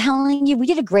mean, I'm telling you, we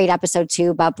did a great episode too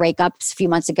about breakups a few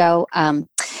months ago.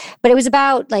 But it was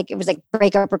about like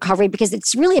breakup recovery because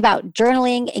it's really about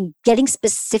journaling and getting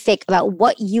specific about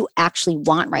what you actually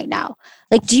want right now.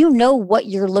 Like, do you know what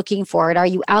you're looking for? And are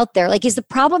you out there? Like, is the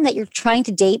problem that you're trying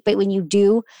to date, but when you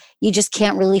do, you just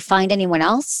can't really find anyone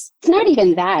else? It's not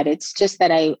even that. It's just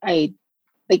that I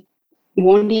like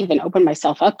won't even open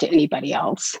myself up to anybody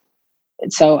else.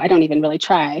 So I don't even really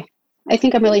try. I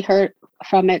think I'm really hurt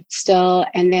from it still.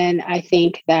 And then I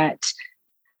think that,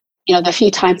 the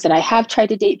few times that I have tried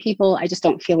to date people, I just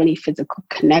don't feel any physical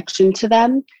connection to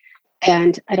them.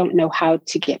 And I don't know how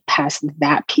to get past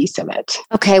that piece of it.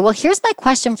 Okay. Well, here's my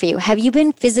question for you. Have you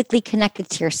been physically connected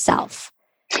to yourself?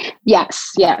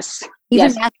 Yes. You've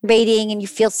been masturbating and you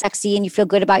feel sexy and you feel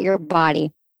good about your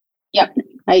body. Yep.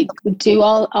 I do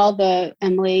all the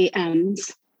Emily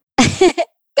M's.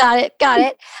 Got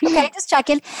it. Okay, just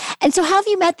checking. And so how have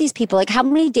you met these people? Like how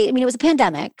many days? I mean, it was a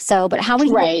pandemic. But how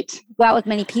many right. Go out with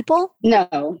many people?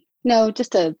 No,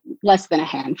 just less than a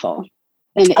handful.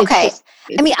 And okay.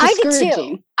 I mean, I did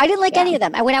too. I didn't like any of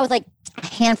them. I went out with like a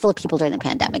handful of people during the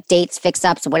pandemic, dates,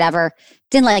 fix-ups, whatever.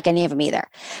 Didn't like any of them either.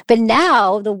 But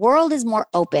now the world is more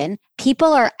open.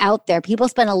 People are out there. People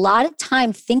spend a lot of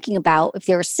time thinking about if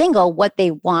they're single, what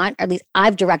they want, or at least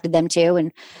I've directed them to.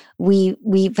 And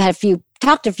we've had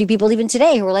talked to a few people even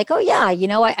today who were like, oh yeah,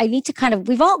 I need to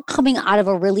we've all coming out of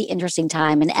a really interesting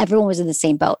time and everyone was in the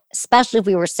same boat, especially if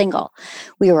we were single.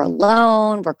 We were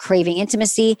alone, we're craving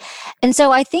intimacy. And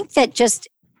so I think that just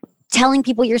telling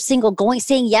people you're single,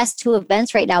 saying yes to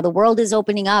events right now, the world is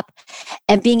opening up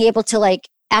and being able to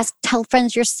tell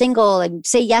friends you're single and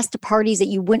say yes to parties that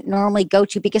you wouldn't normally go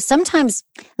to. Because sometimes,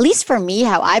 at least for me,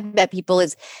 how I've met people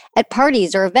is at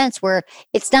parties or events where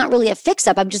it's not really a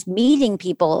fix-up. I'm just meeting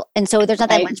people. And so there's not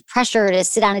that much pressure to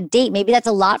sit on a date. Maybe that's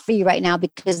a lot for you right now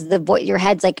because your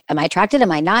head's like, am I attracted?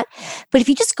 Am I not? But if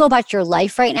you just go about your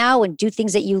life right now and do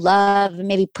things that you love and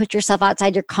maybe put yourself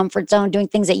outside your comfort zone, doing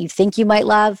things that you think you might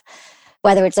love,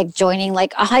 whether it's like joining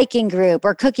like a hiking group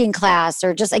or cooking class,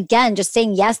 or just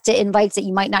saying yes to invites that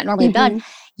you might not normally have done,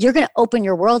 you're going to open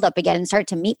your world up again and start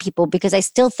to meet people, because I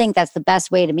still think that's the best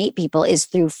way to meet people is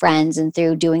through friends and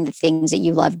through doing the things that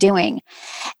you love doing.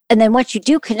 And then once you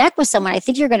do connect with someone, I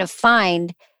think you're going to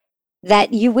find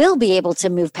that you will be able to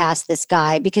move past this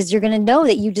guy because you're going to know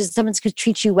that someone's going to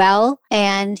treat you well.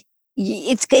 And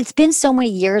it's been so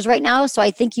many years right now. So I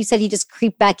think you said he just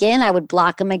creeped back in. I would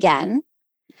block him again.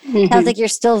 Sounds like you're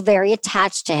still very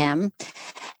attached to him.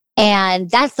 And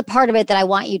that's the part of it that I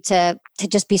want you to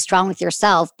just be strong with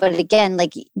yourself. But again,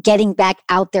 like getting back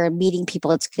out there and meeting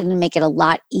people, it's going to make it a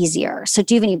lot easier. So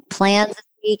do you have any plans this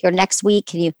week or next week?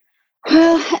 Can you?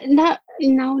 Not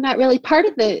really. Part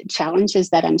of the challenge is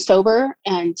that I'm sober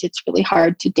and it's really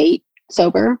hard to date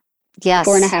sober. Yes.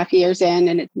 4.5 years in.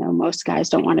 And most guys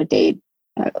don't want to date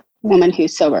a woman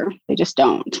who's sober. They just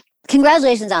don't.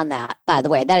 Congratulations on that, by the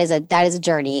way. That is a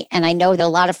journey. And I know that a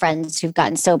lot of friends who've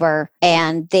gotten sober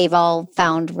and they've all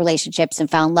found relationships and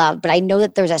found love. But I know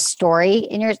that there's a story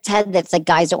in your head that's like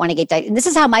guys don't want to get died. And this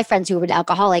is how my friends who have been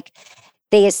alcoholic,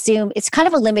 they assume it's kind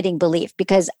of a limiting belief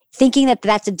because thinking that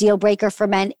that's a deal breaker for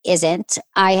men isn't.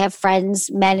 I have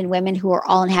friends, men and women, who are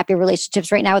all in happy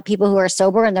relationships right now with people who are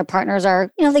sober and their partners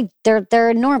are, they're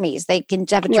normies. They can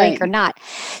have a drink or not.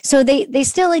 So they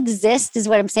still exist is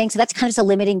what I'm saying. So that's kind of just a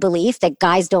limiting belief that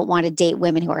guys don't want to date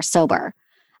women who are sober.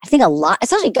 I think a lot,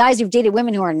 especially guys who've dated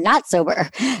women who are not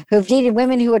sober, who've dated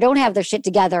women who don't have their shit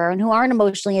together and who aren't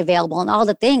emotionally available and all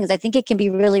the things. I think it can be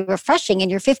really refreshing.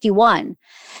 And you're 51.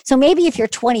 So maybe if you're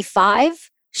 25,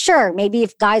 Sure, maybe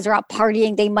if guys are out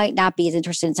partying, they might not be as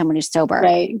interested in someone who's sober.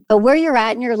 Right. But where you're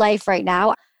at in your life right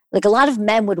now, like a lot of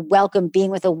men would welcome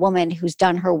being with a woman who's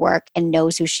done her work and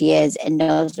knows who she is and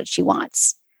knows what she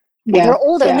wants. Yeah. They're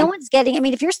older. Yeah. No one's getting, I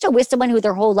mean, if you're still with someone who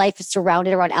their whole life is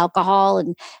surrounded around alcohol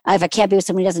and if I can't be with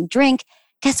someone who doesn't drink,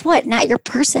 guess what? Not your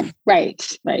person. Right.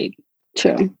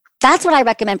 True. That's what I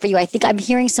recommend for you. I think I'm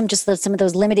hearing some of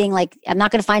those limiting, like I'm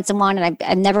not going to find someone and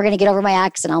I'm never going to get over my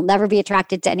ex and I'll never be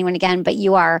attracted to anyone again. But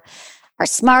you are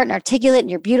smart and articulate and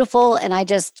you're beautiful. And I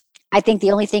think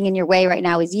the only thing in your way right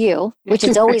now is you, which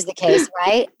is always the case,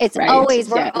 right? It's Right. always,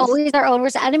 we're Yes. always our own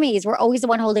worst enemies. We're always the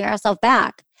one holding ourselves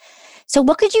back. So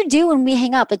what could you do when we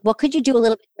hang up? Like, what could you do a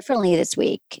little bit differently this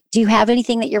week? Do you have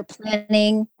anything that you're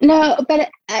planning? No, but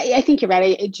I think you're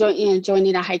right.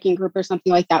 Joining a hiking group or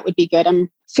something like that would be good. I'm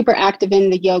super active in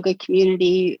the yoga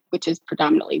community, which is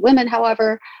predominantly women,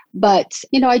 however. But,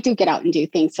 I do get out and do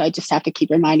things. So I just have to keep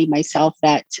reminding myself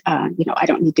that, I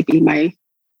don't need to be my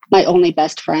only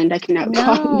best friend. I can now go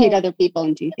out and meet other people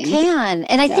and do things.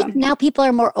 And I think now people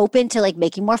are more open to like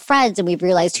making more friends, and we've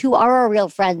realized who are our real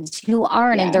friends, who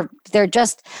aren't. And they're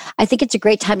just, I think it's a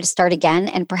great time to start again.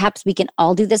 And perhaps we can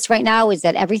all do this right now, is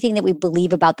that everything that we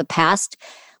believe about the past,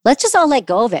 let's just all let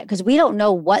go of it, because we don't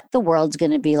know what the world's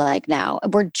going to be like now.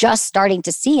 We're just starting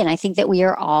to see. And I think that we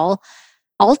are all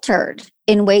altered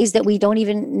in ways that we don't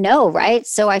even know. Right.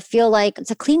 So I feel like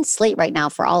it's a clean slate right now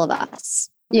for all of us.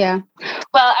 Yeah.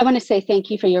 Well, I want to say thank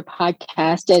you for your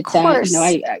podcast. It's,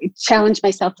 I challenge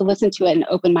myself to listen to it and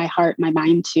open my heart, my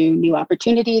mind to new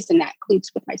opportunities. And that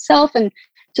includes with myself and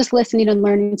just listening and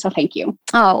learning. So thank you.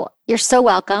 Oh, you're so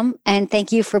welcome. And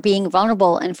thank you for being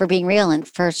vulnerable and for being real and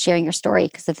for sharing your story,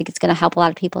 because I think it's going to help a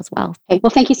lot of people as well. Okay. Well,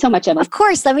 thank you so much, Emma. Of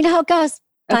course. Let me know how it goes.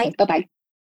 Bye. Okay, bye-bye.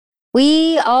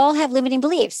 We all have limiting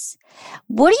beliefs.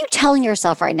 What are you telling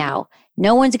yourself right now?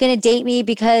 No one's going to date me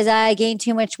because I gained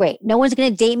too much weight. No one's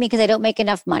going to date me because I don't make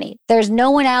enough money. There's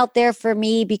no one out there for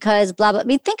me because blah, blah. I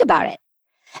mean, think about it.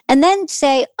 And then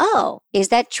say, oh, is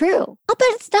that true? I'll bet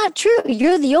it's not true.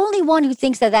 You're the only one who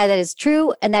thinks that is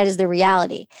true, and that is the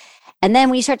reality. And then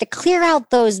when you start to clear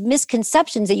out those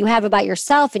misconceptions that you have about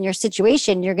yourself and your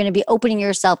situation, you're going to be opening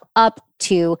yourself up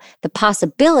to the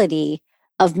possibility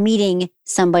of meeting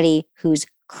somebody who's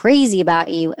crazy about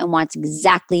you and wants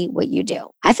exactly what you do.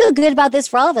 I feel good about this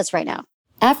for all of us right now.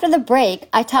 After the break,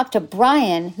 I talked to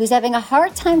Brian, who's having a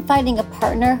hard time finding a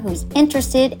partner who's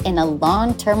interested in a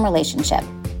long-term relationship.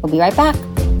 We'll be right back.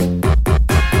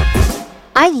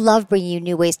 I love bringing you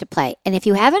new ways to play. And if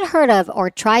you haven't heard of or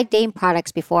tried Dame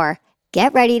products before,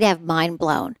 get ready to have mind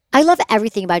blown. I love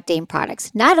everything about Dame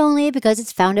products, not only because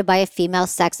it's founded by a female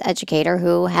sex educator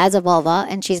who has a vulva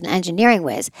and she's an engineering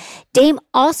whiz. Dame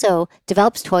also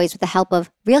develops toys with the help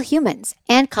of real humans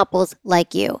and couples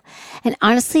like you. And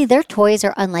honestly, their toys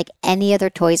are unlike any other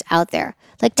toys out there.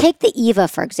 Like take the Eva,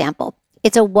 for example.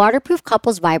 It's a waterproof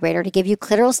couples vibrator to give you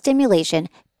clitoral stimulation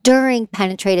during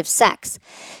penetrative sex.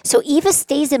 So Eva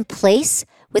stays in place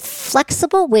with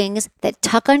flexible wings that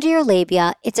tuck under your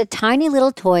labia. It's a tiny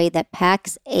little toy that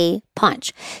packs a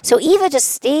punch. So Eva just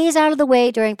stays out of the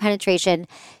way during penetration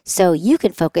so you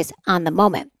can focus on the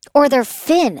moment. Or their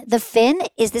Fin. The Fin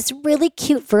is this really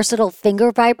cute, versatile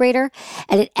finger vibrator,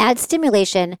 and it adds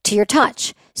stimulation to your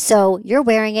touch. So you're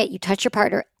wearing it, you touch your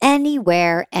partner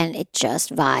anywhere, and it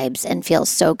just vibes and feels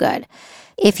so good.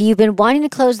 If you've been wanting to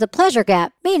close the pleasure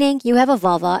gap, meaning you have a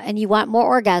vulva and you want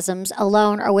more orgasms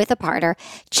alone or with a partner,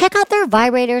 check out their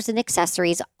vibrators and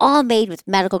accessories, all made with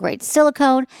medical grade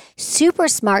silicone, super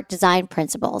smart design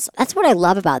principles. That's what I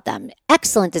love about them.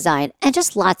 Excellent design and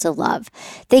just lots of love.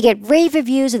 They get rave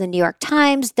reviews in the New York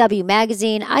Times, W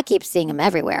Magazine. I keep seeing them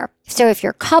everywhere. So if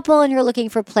you're a couple and you're looking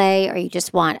for play, or you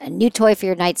just want a new toy for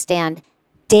your nightstand,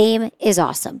 Dame is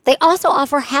awesome. They also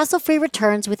offer hassle-free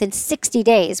returns within 60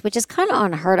 days, which is kind of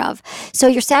unheard of. So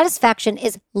your satisfaction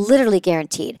is literally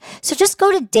guaranteed. So just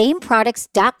go to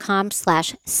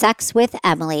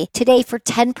dameproducts.com/sexwithemily today for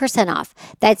 10% off.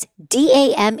 That's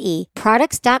DAME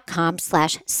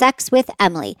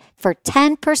products.com/sexwithemily for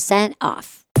 10%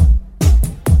 off.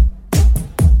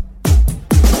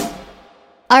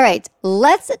 All right,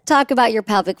 let's talk about your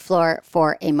pelvic floor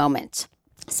for a moment.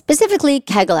 Specifically,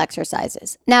 Kegel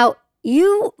exercises. Now,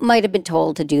 you might have been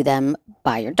told to do them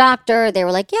by your doctor. They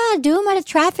were like, yeah, do them at a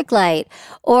traffic light,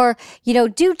 or,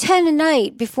 do 10 a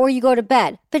night before you go to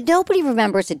bed. But nobody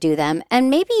remembers to do them, and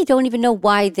maybe you don't even know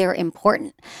why they're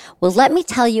important. Well, let me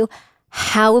tell you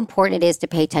how important it is to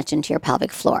pay attention to your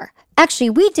pelvic floor.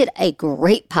 Actually, we did a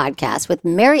great podcast with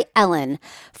Mary Ellen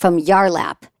from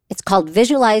Yarlap. It's called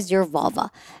Visualize Your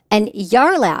Vulva. And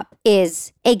Yarlap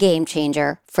is a game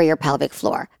changer for your pelvic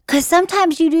floor. Because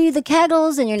sometimes you do the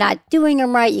Kegels and you're not doing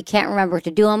them right. You can't remember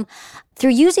to do them.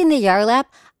 Through using the Yarlap,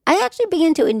 I actually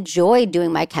began to enjoy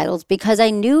doing my Kegels because I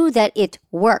knew that it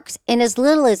works. In as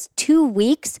little as 2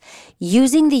 weeks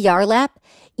using the Yarlap,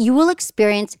 you will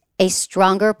experience a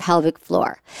stronger pelvic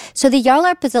floor. So the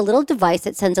Yarlap is a little device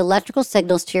that sends electrical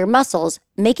signals to your muscles,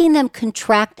 making them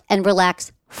contract and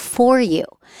relax for you.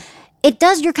 It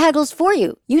does your Kegels for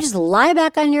you. You just lie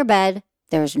back on your bed.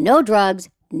 There's no drugs,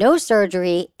 no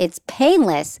surgery. It's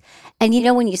painless. And you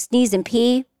know, when you sneeze and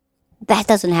pee, that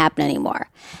doesn't happen anymore.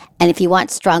 And if you want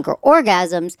stronger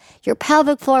orgasms, your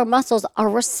pelvic floor muscles are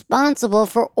responsible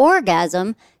for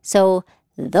orgasm. So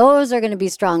those are going to be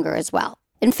stronger as well.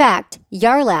 In fact,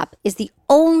 Yarlap is the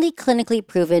only clinically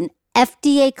proven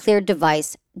FDA-cleared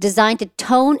device designed to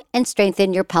tone and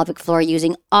strengthen your pelvic floor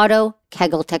using auto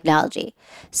Kegel technology.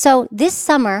 So this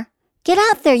summer, get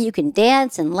out there. You can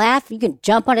dance and laugh. You can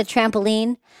jump on a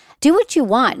trampoline. Do what you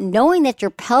want, knowing that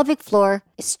your pelvic floor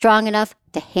is strong enough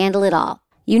to handle it all.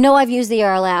 You know I've used the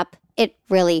Yarlap. It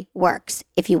really works.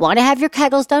 If you want to have your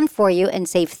Kegels done for you and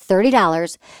save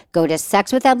 $30, go to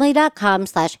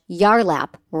sexwithemily.com/Yarlap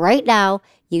right now.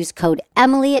 Use code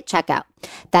Emily at checkout.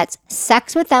 That's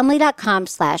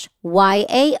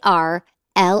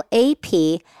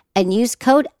sexwithemily.com/YARLAP and use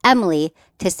code Emily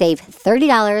to save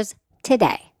 $30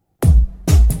 today.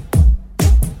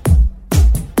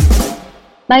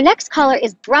 My next caller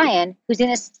is Brian, who's in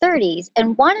his 30s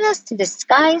and wanted us to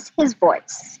disguise his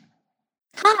voice.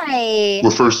 Hi.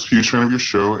 Well, first, huge fan of your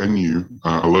show and you.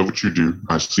 I love what you do.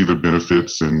 I see the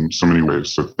benefits in so many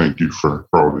ways. So thank you for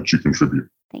all that you contribute.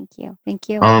 Thank you. Thank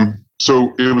you.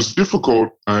 So it was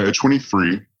difficult at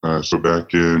 23. So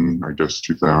back in, I guess,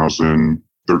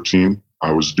 2013,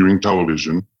 I was doing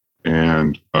television.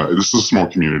 And this is a small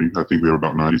community. I think we have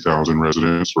about 90,000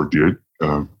 residents, or did,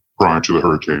 prior to the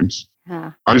hurricanes.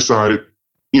 Huh. I decided,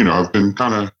 I've been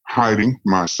kind of hiding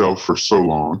myself for so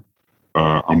long.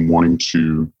 I'm wanting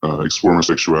to explore my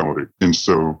sexuality. And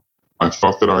so I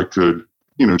thought that I could,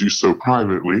 do so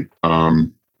privately.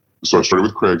 So I started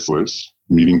with Craigslist,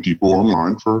 meeting people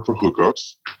online for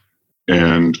hookups.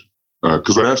 And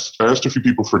because I asked a few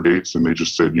people for dates, and they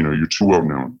just said, you're too well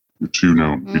known. You're too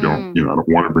known. You don't, I don't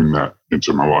want to bring that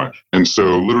into my life. And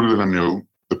so little did I know,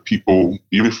 the people,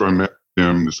 even if I met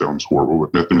them, this sounds horrible,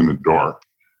 but met them in the dark,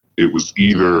 it was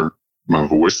either my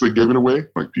voice that gave it away,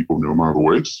 like people know my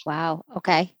voice. Wow.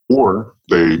 Okay. Or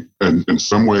they, in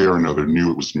some way or another,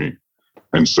 knew it was me.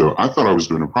 And so I thought I was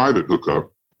doing a private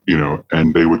hookup,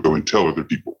 and they would go and tell other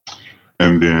people.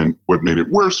 And then what made it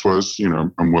worse was,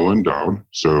 I'm well endowed.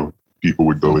 So people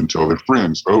would go and tell their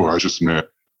friends, oh, I just met,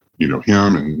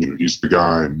 him, and, he's the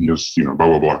guy, and he's, blah,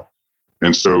 blah, blah.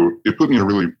 And so it put me in a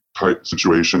really tight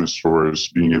situation as far as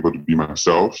being able to be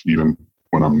myself, even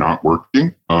when I'm not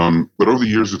working. But over the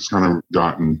years, it's kind of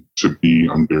gotten to be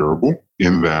unbearable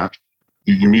in that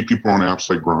you meet people on apps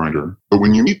like Grindr. But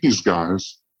when you meet these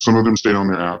guys, some of them stay on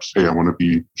their apps. Hey, I want to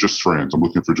be just friends. I'm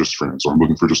looking for just friends. Or I'm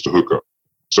looking for just a hookup.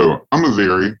 So I'm a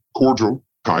very cordial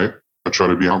type. I try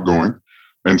to be outgoing.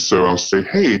 And so I'll say,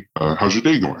 hey, how's your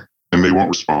day going? And they won't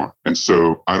respond. And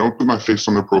so I don't put my face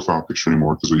on their profile picture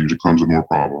anymore because it usually comes with more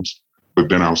problems. But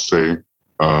then I'll say,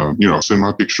 I'll send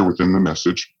my picture within the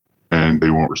message, and they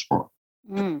won't respond.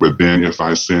 But then if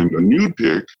I send a nude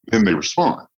pic, then they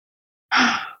respond.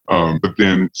 But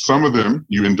then some of them,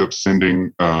 you end up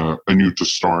sending a nude to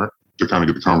start to kind of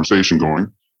get the conversation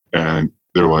going. And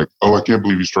they're like, oh, I can't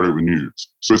believe you started with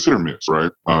nudes. So it's hit or miss,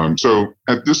 right? So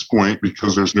at this point,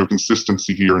 because there's no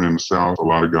consistency here and in the South, a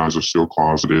lot of guys are still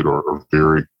closeted or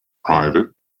very private.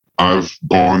 I've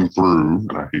gone through,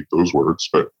 and I hate those words,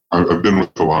 but I've been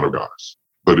with a lot of guys.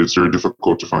 But it's very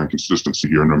difficult to find consistency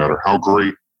here, no matter how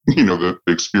great, the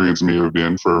experience may have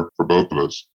been for both of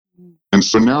us. And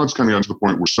so now it's kind of gotten to the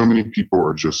point where so many people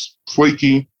are just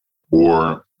flaky,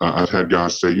 or I've had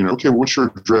guys say, okay, well, what's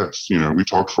your address? We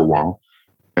talked for a while,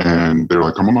 and they're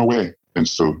like, I'm on my way. And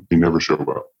so they never show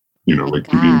up, like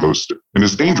being ghosted. And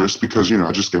it's dangerous because,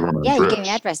 I just gave out my address. Yeah, you gave me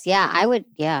address. Yeah, I would,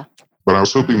 yeah. But I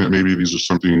was hoping that maybe these are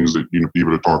some things that, be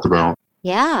able to talk about.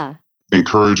 Yeah.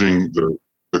 Encouraging the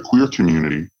queer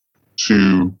community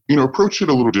to, approach it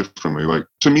a little differently. Like,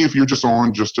 to me, if you're just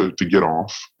on just to get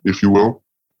off, if you will,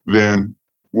 then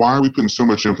why are we putting so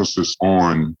much emphasis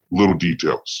on little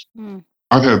details?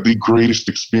 I've had the greatest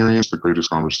experience, the greatest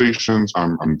conversations.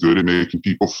 I'm good at making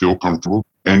people feel comfortable,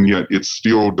 and yet it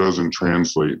still doesn't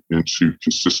translate into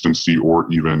consistency or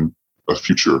even a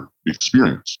future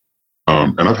experience.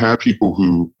 And I've had people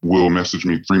who will message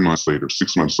me 3 months later,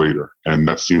 6 months later, and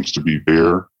that seems to be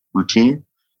their routine.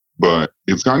 But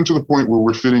it's gotten to the point where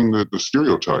we're fitting the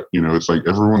stereotype. You know, it's like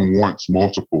everyone wants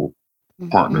multiple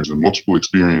partners and multiple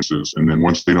experiences. And then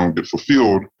once they don't get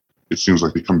fulfilled, it seems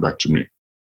like they come back to me.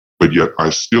 But yet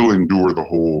I still endure the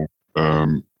whole,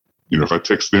 you know, if I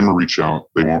text them or reach out,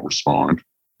 they won't respond.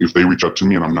 If they reach out to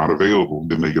me and I'm not available,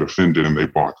 then they get offended and they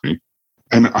block me.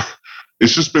 And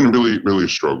it's just been really, really a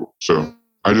struggle. So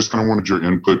I just kind of wanted your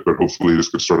input, but hopefully this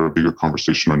could start a bigger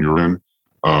conversation on your end.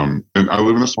 And I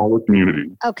live in a smaller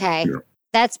community. Okay. Yeah.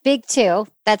 That's big too.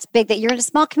 That's big that you're in a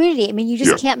small community. I mean, you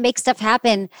just can't make stuff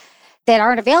happen that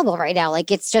aren't available right now.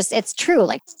 Like it's true.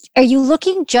 Like, are you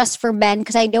looking just for men?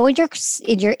 Because I know in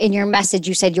your message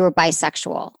you said you were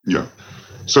bisexual. Yeah.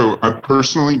 So I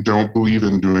personally don't believe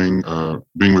in doing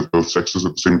being with both sexes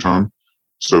at the same time.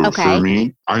 So for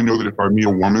me, I know that if I meet a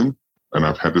woman, and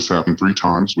I've had this happen 3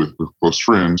 times with close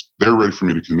friends, they're ready for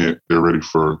me to commit. They're ready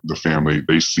for the family.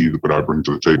 They see what I bring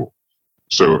to the table.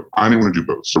 So I didn't want to do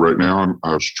both. So right now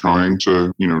I was trying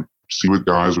to, you know, see what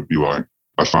guys would be like.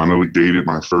 I finally dated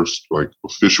my first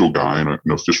official guy in an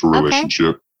official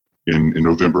relationship in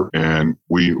November, and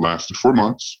we lasted 4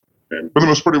 months. And for the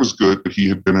most part, it was good, but he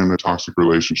had been in a toxic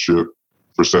relationship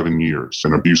for 7 years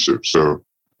and abusive. So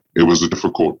it was a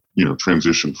difficult, you know,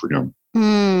 transition for him.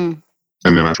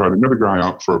 And then I tried another guy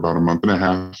out for about a month and a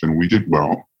half, and we did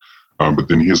well. But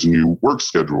then his new work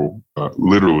schedule,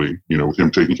 literally, you know, with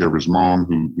him taking care of his mom,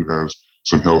 who has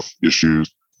some health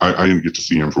issues, I didn't get to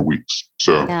see him for weeks.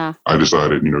 So I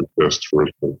decided, you know, it's best for us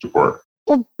to part.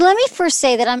 Well, let me first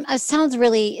say that it sounds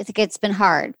really, I think it's been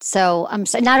hard. So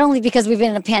not only because we've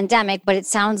been in a pandemic, but it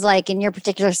sounds like in your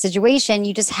particular situation,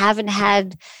 you just haven't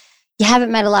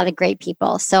met a lot of great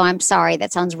people. So I'm sorry.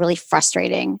 That sounds really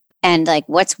frustrating. And like,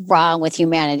 what's wrong with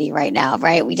humanity right now,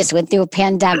 right? We just went through a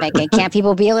pandemic, and can't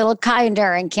people be a little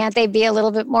kinder, and can't they be a little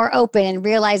bit more open and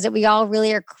realize that we all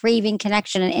really are craving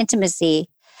connection and intimacy?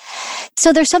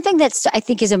 So there's something that's, I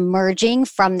think, is emerging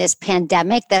from this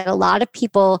pandemic, that a lot of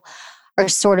people are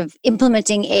sort of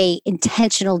implementing a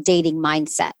intentional dating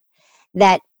mindset,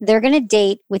 that they're going to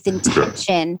date with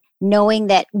intention, knowing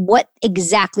that what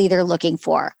exactly they're looking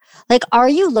for. Like, are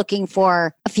you looking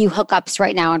for a few hookups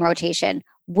right now in rotation?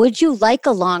 Would you like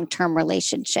a long-term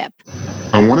relationship?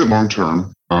 I want it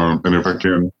long-term. And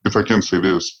if I can say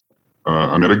this,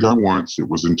 I met a guy once. It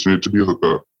was intended to be a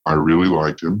hookup. I really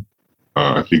liked him.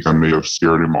 I think I may have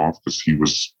scared him off because he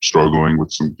was struggling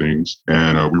with some things.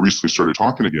 And we recently started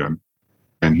talking again.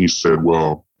 And he said,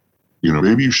 well, you know,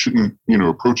 maybe you shouldn't, you know,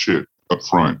 approach it up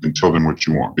front and tell them what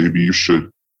you want. Maybe you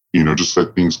should, you know, just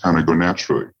let things kind of go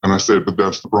naturally. And I said, but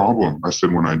that's the problem. I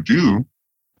said, when I do,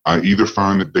 I either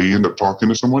find that they end up talking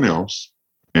to someone else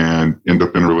and end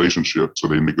up in a relationship, so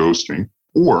they end up ghosting,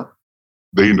 or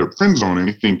they end up friend zoning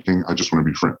me, thinking I just want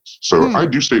to be friends. So I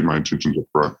do state my intentions up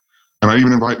front. And I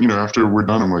even invite, you know, after we're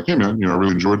done, I'm like, hey man, you know, I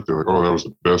really enjoyed it. They're like, oh, that was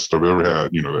the best I've ever had,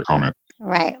 you know, that comment.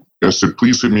 Right. I said,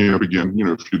 please hit me up again, you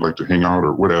know, if you'd like to hang out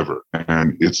or whatever.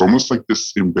 And it's almost like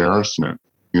this embarrassment,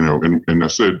 you know, and I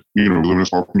said, you know, we live in a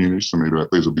small community, so maybe that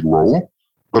plays a big role.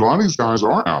 But a lot of these guys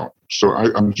are out. So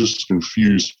I'm just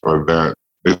confused by that.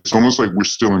 It's almost like we're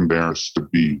still embarrassed to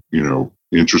be, you know,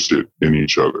 interested in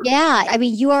each other. Yeah. I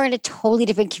mean, you are in a totally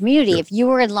different community. If you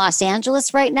were in Los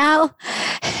Angeles right now,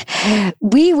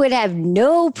 we would have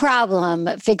no problem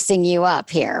fixing you up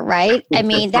here, right? I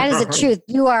mean, that is the truth.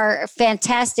 You are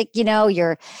fantastic. You know,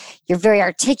 you're very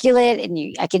articulate,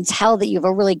 and I can tell that you have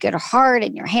a really good heart,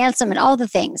 and you're handsome and all the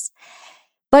things.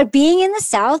 But being in the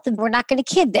South, and we're not going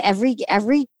to kid, that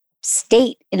every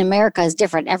state in America is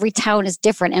different. Every town is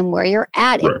different. And where you're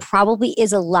at, it probably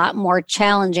is a lot more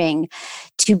challenging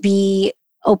to be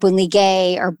openly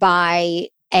gay or bi.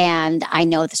 And I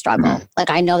know the struggle. Like,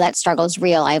 I know that struggle is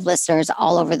real. I have listeners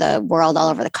all over the world, all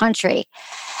over the country.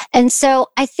 And so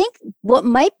I think what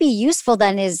might be useful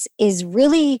then is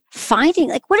really finding,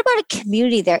 like, what about a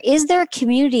community there? Is there a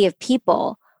community of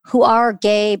people who are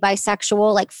gay,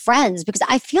 bisexual, like friends? Because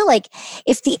I feel like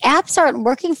if the apps aren't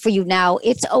working for you now,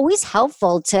 it's always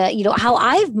helpful to, you know, how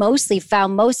I've mostly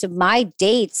found most of my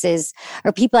dates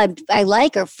or people I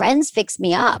like, or friends fix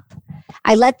me up.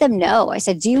 I let them know. I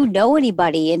said, do you know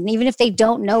anybody? And even if they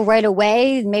don't know right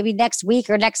away, maybe next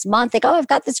week or next month, like, oh, I've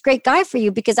got this great guy for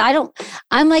you, because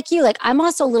I'm like you, like, I'm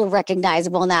also a little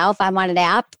recognizable now if I'm on an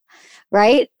app.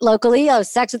 Right? Locally,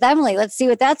 sex with Emily. Let's see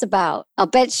what that's about. I'll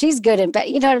bet she's good in bed.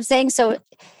 You know what I'm saying? So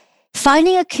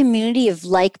finding a community of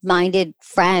like-minded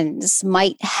friends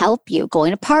might help you.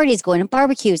 Going to parties, going to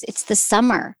barbecues. It's the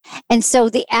summer. And so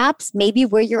the apps, maybe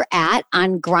where you're at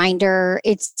on Grindr,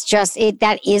 it's just,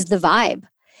 that is the vibe.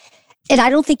 And I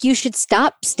don't think you should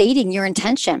stop stating your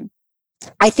intention.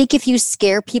 I think if you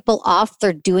scare people off,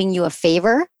 they're doing you a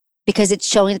favor, because it's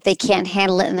showing that they can't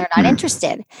handle it and they're not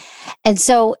interested. And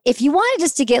so if you wanted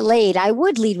just to get laid, I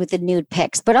would lead with the nude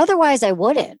pics, but otherwise I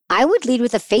wouldn't. I would lead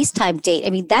with a FaceTime date.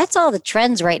 I mean, that's all the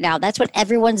trends right now. That's what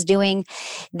everyone's doing.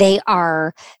 They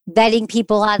are vetting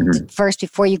people on first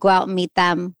before you go out and meet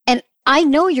them. And I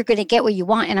know you're going to get what you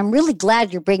want. And I'm really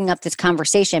glad you're bringing up this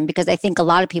conversation because I think a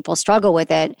lot of people struggle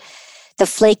with it, the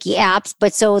flaky apps.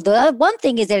 But so the one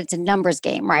thing is that it's a numbers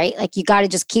game, right? Like you got to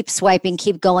just keep swiping,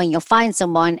 keep going. You'll find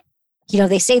someone. You know,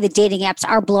 they say the dating apps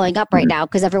are blowing up right now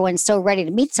because everyone's so ready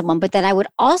to meet someone. But then I would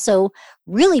also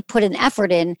really put an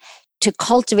effort in to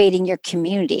cultivating your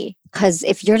community. Because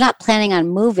if you're not planning on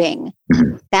moving,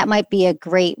 that might be a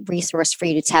great resource for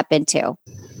you to tap into.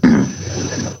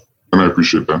 And I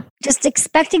appreciate that. Just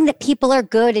expecting that people are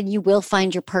good and you will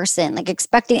find your person, like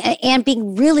expecting and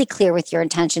being really clear with your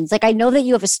intentions. Like I know that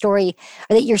you have a story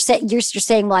or that you're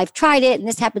saying, well, I've tried it and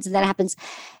this happens and that happens.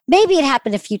 Maybe it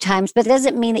happened a few times, but it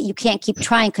doesn't mean that you can't keep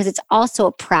trying because it's also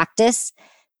a practice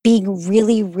being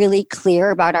really, really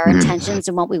clear about our intentions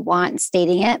and what we want and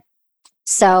stating it.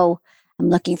 So I'm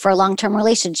looking for a long-term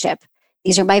relationship.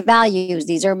 These are my values.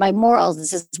 These are my morals.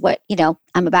 This is what,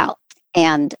 I'm about.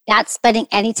 And not spending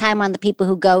any time on the people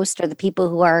who ghost or the people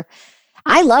who are,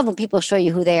 I love when people show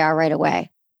you who they are right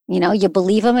away. You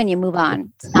believe them and you move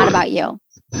on. It's not about you.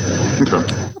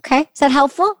 Okay. Is that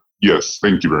helpful? Yes.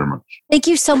 Thank you very much. Thank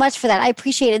you so much for that. I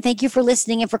appreciate it. Thank you for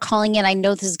listening and for calling in. I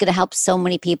know this is going to help so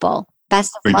many people.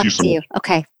 Best of luck to you.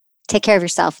 Okay. Take care of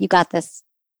yourself. You got this.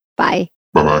 Bye.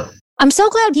 Bye-bye. I'm so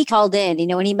glad he called in,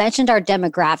 and he mentioned our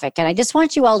demographic. And I just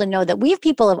want you all to know that we have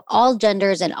people of all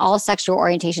genders and all sexual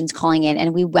orientations calling in,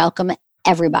 and we welcome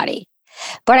everybody.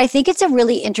 But I think it's a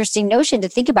really interesting notion to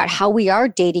think about how we are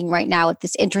dating right now at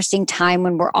this interesting time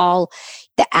when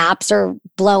the apps are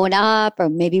blowing up, or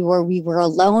maybe where we were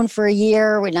alone for a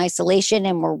year in isolation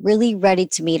and we're really ready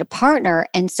to meet a partner.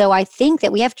 And so I think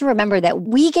that we have to remember that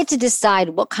we get to decide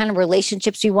what kind of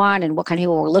relationships we want and what kind of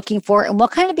people we're looking for and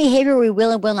what kind of behavior we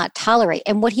will and will not tolerate.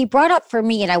 And what he brought up for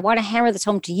me, and I want to hammer this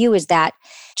home to you, is that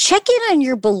check in on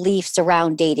your beliefs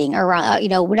around dating. Around,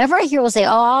 whenever I hear people say, oh,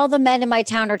 all the men in my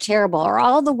town are terrible, or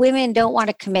all the women don't want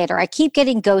to commit, or I keep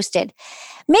getting ghosted.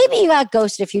 Maybe you got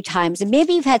ghosted a few times and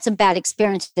maybe you've had some bad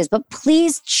experiences, but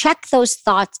please check those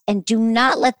thoughts and do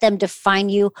not let them define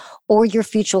you or your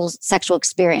future sexual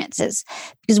experiences.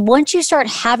 Because once you start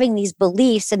having these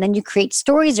beliefs and then you create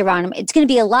stories around them, it's going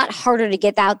to be a lot harder to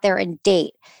get out there and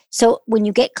date. So when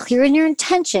you get clear in your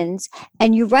intentions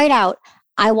and you write out,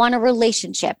 I want a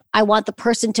relationship. I want the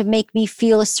person to make me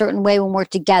feel a certain way when we're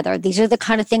together. These are the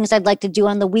kind of things I'd like to do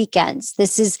on the weekends.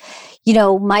 This is,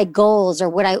 my goals or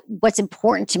what's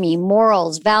important to me,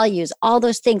 morals, values, all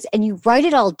those things. And you write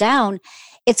it all down.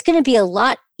 It's going to be a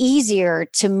lot easier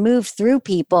to move through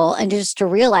people and just to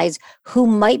realize who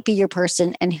might be your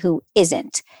person and who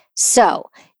isn't.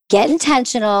 So get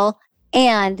intentional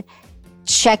and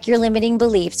check your limiting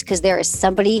beliefs, because there is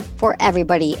somebody for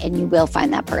everybody and you will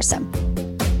find that person.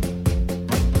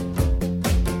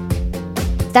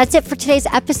 That's it for today's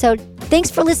episode. Thanks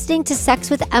for listening to Sex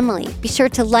with Emily. Be sure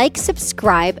to like,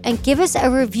 subscribe, and give us a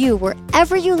review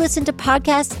wherever you listen to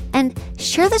podcasts, and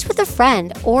share this with a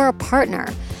friend or a partner.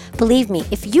 Believe me,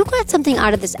 if you got something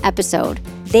out of this episode,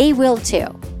 they will too.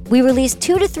 We release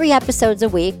 2 to 3 episodes a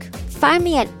week. Find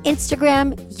me at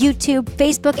Instagram, YouTube,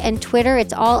 Facebook, and Twitter.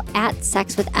 It's all at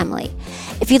Sex with Emily.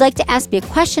 If you'd like to ask me a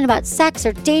question about sex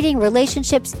or dating,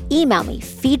 relationships, email me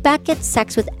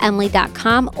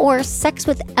feedback@sexwithemily.com or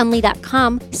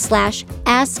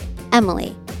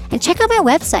sexwithemily.com/askemily. And check out my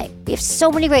website. We have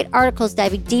so many great articles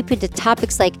diving deep into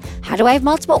topics like, how do I have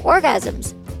multiple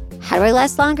orgasms? How do I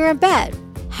last longer in bed?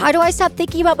 How do I stop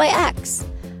thinking about my ex?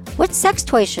 What sex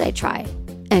toys should I try?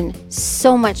 And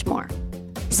so much more.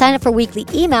 Sign up for weekly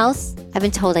emails. I've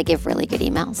been told I give really good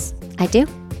emails. I do.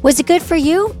 Was it good for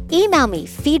you? Email me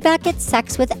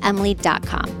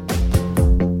feedback@sexwithemily.com.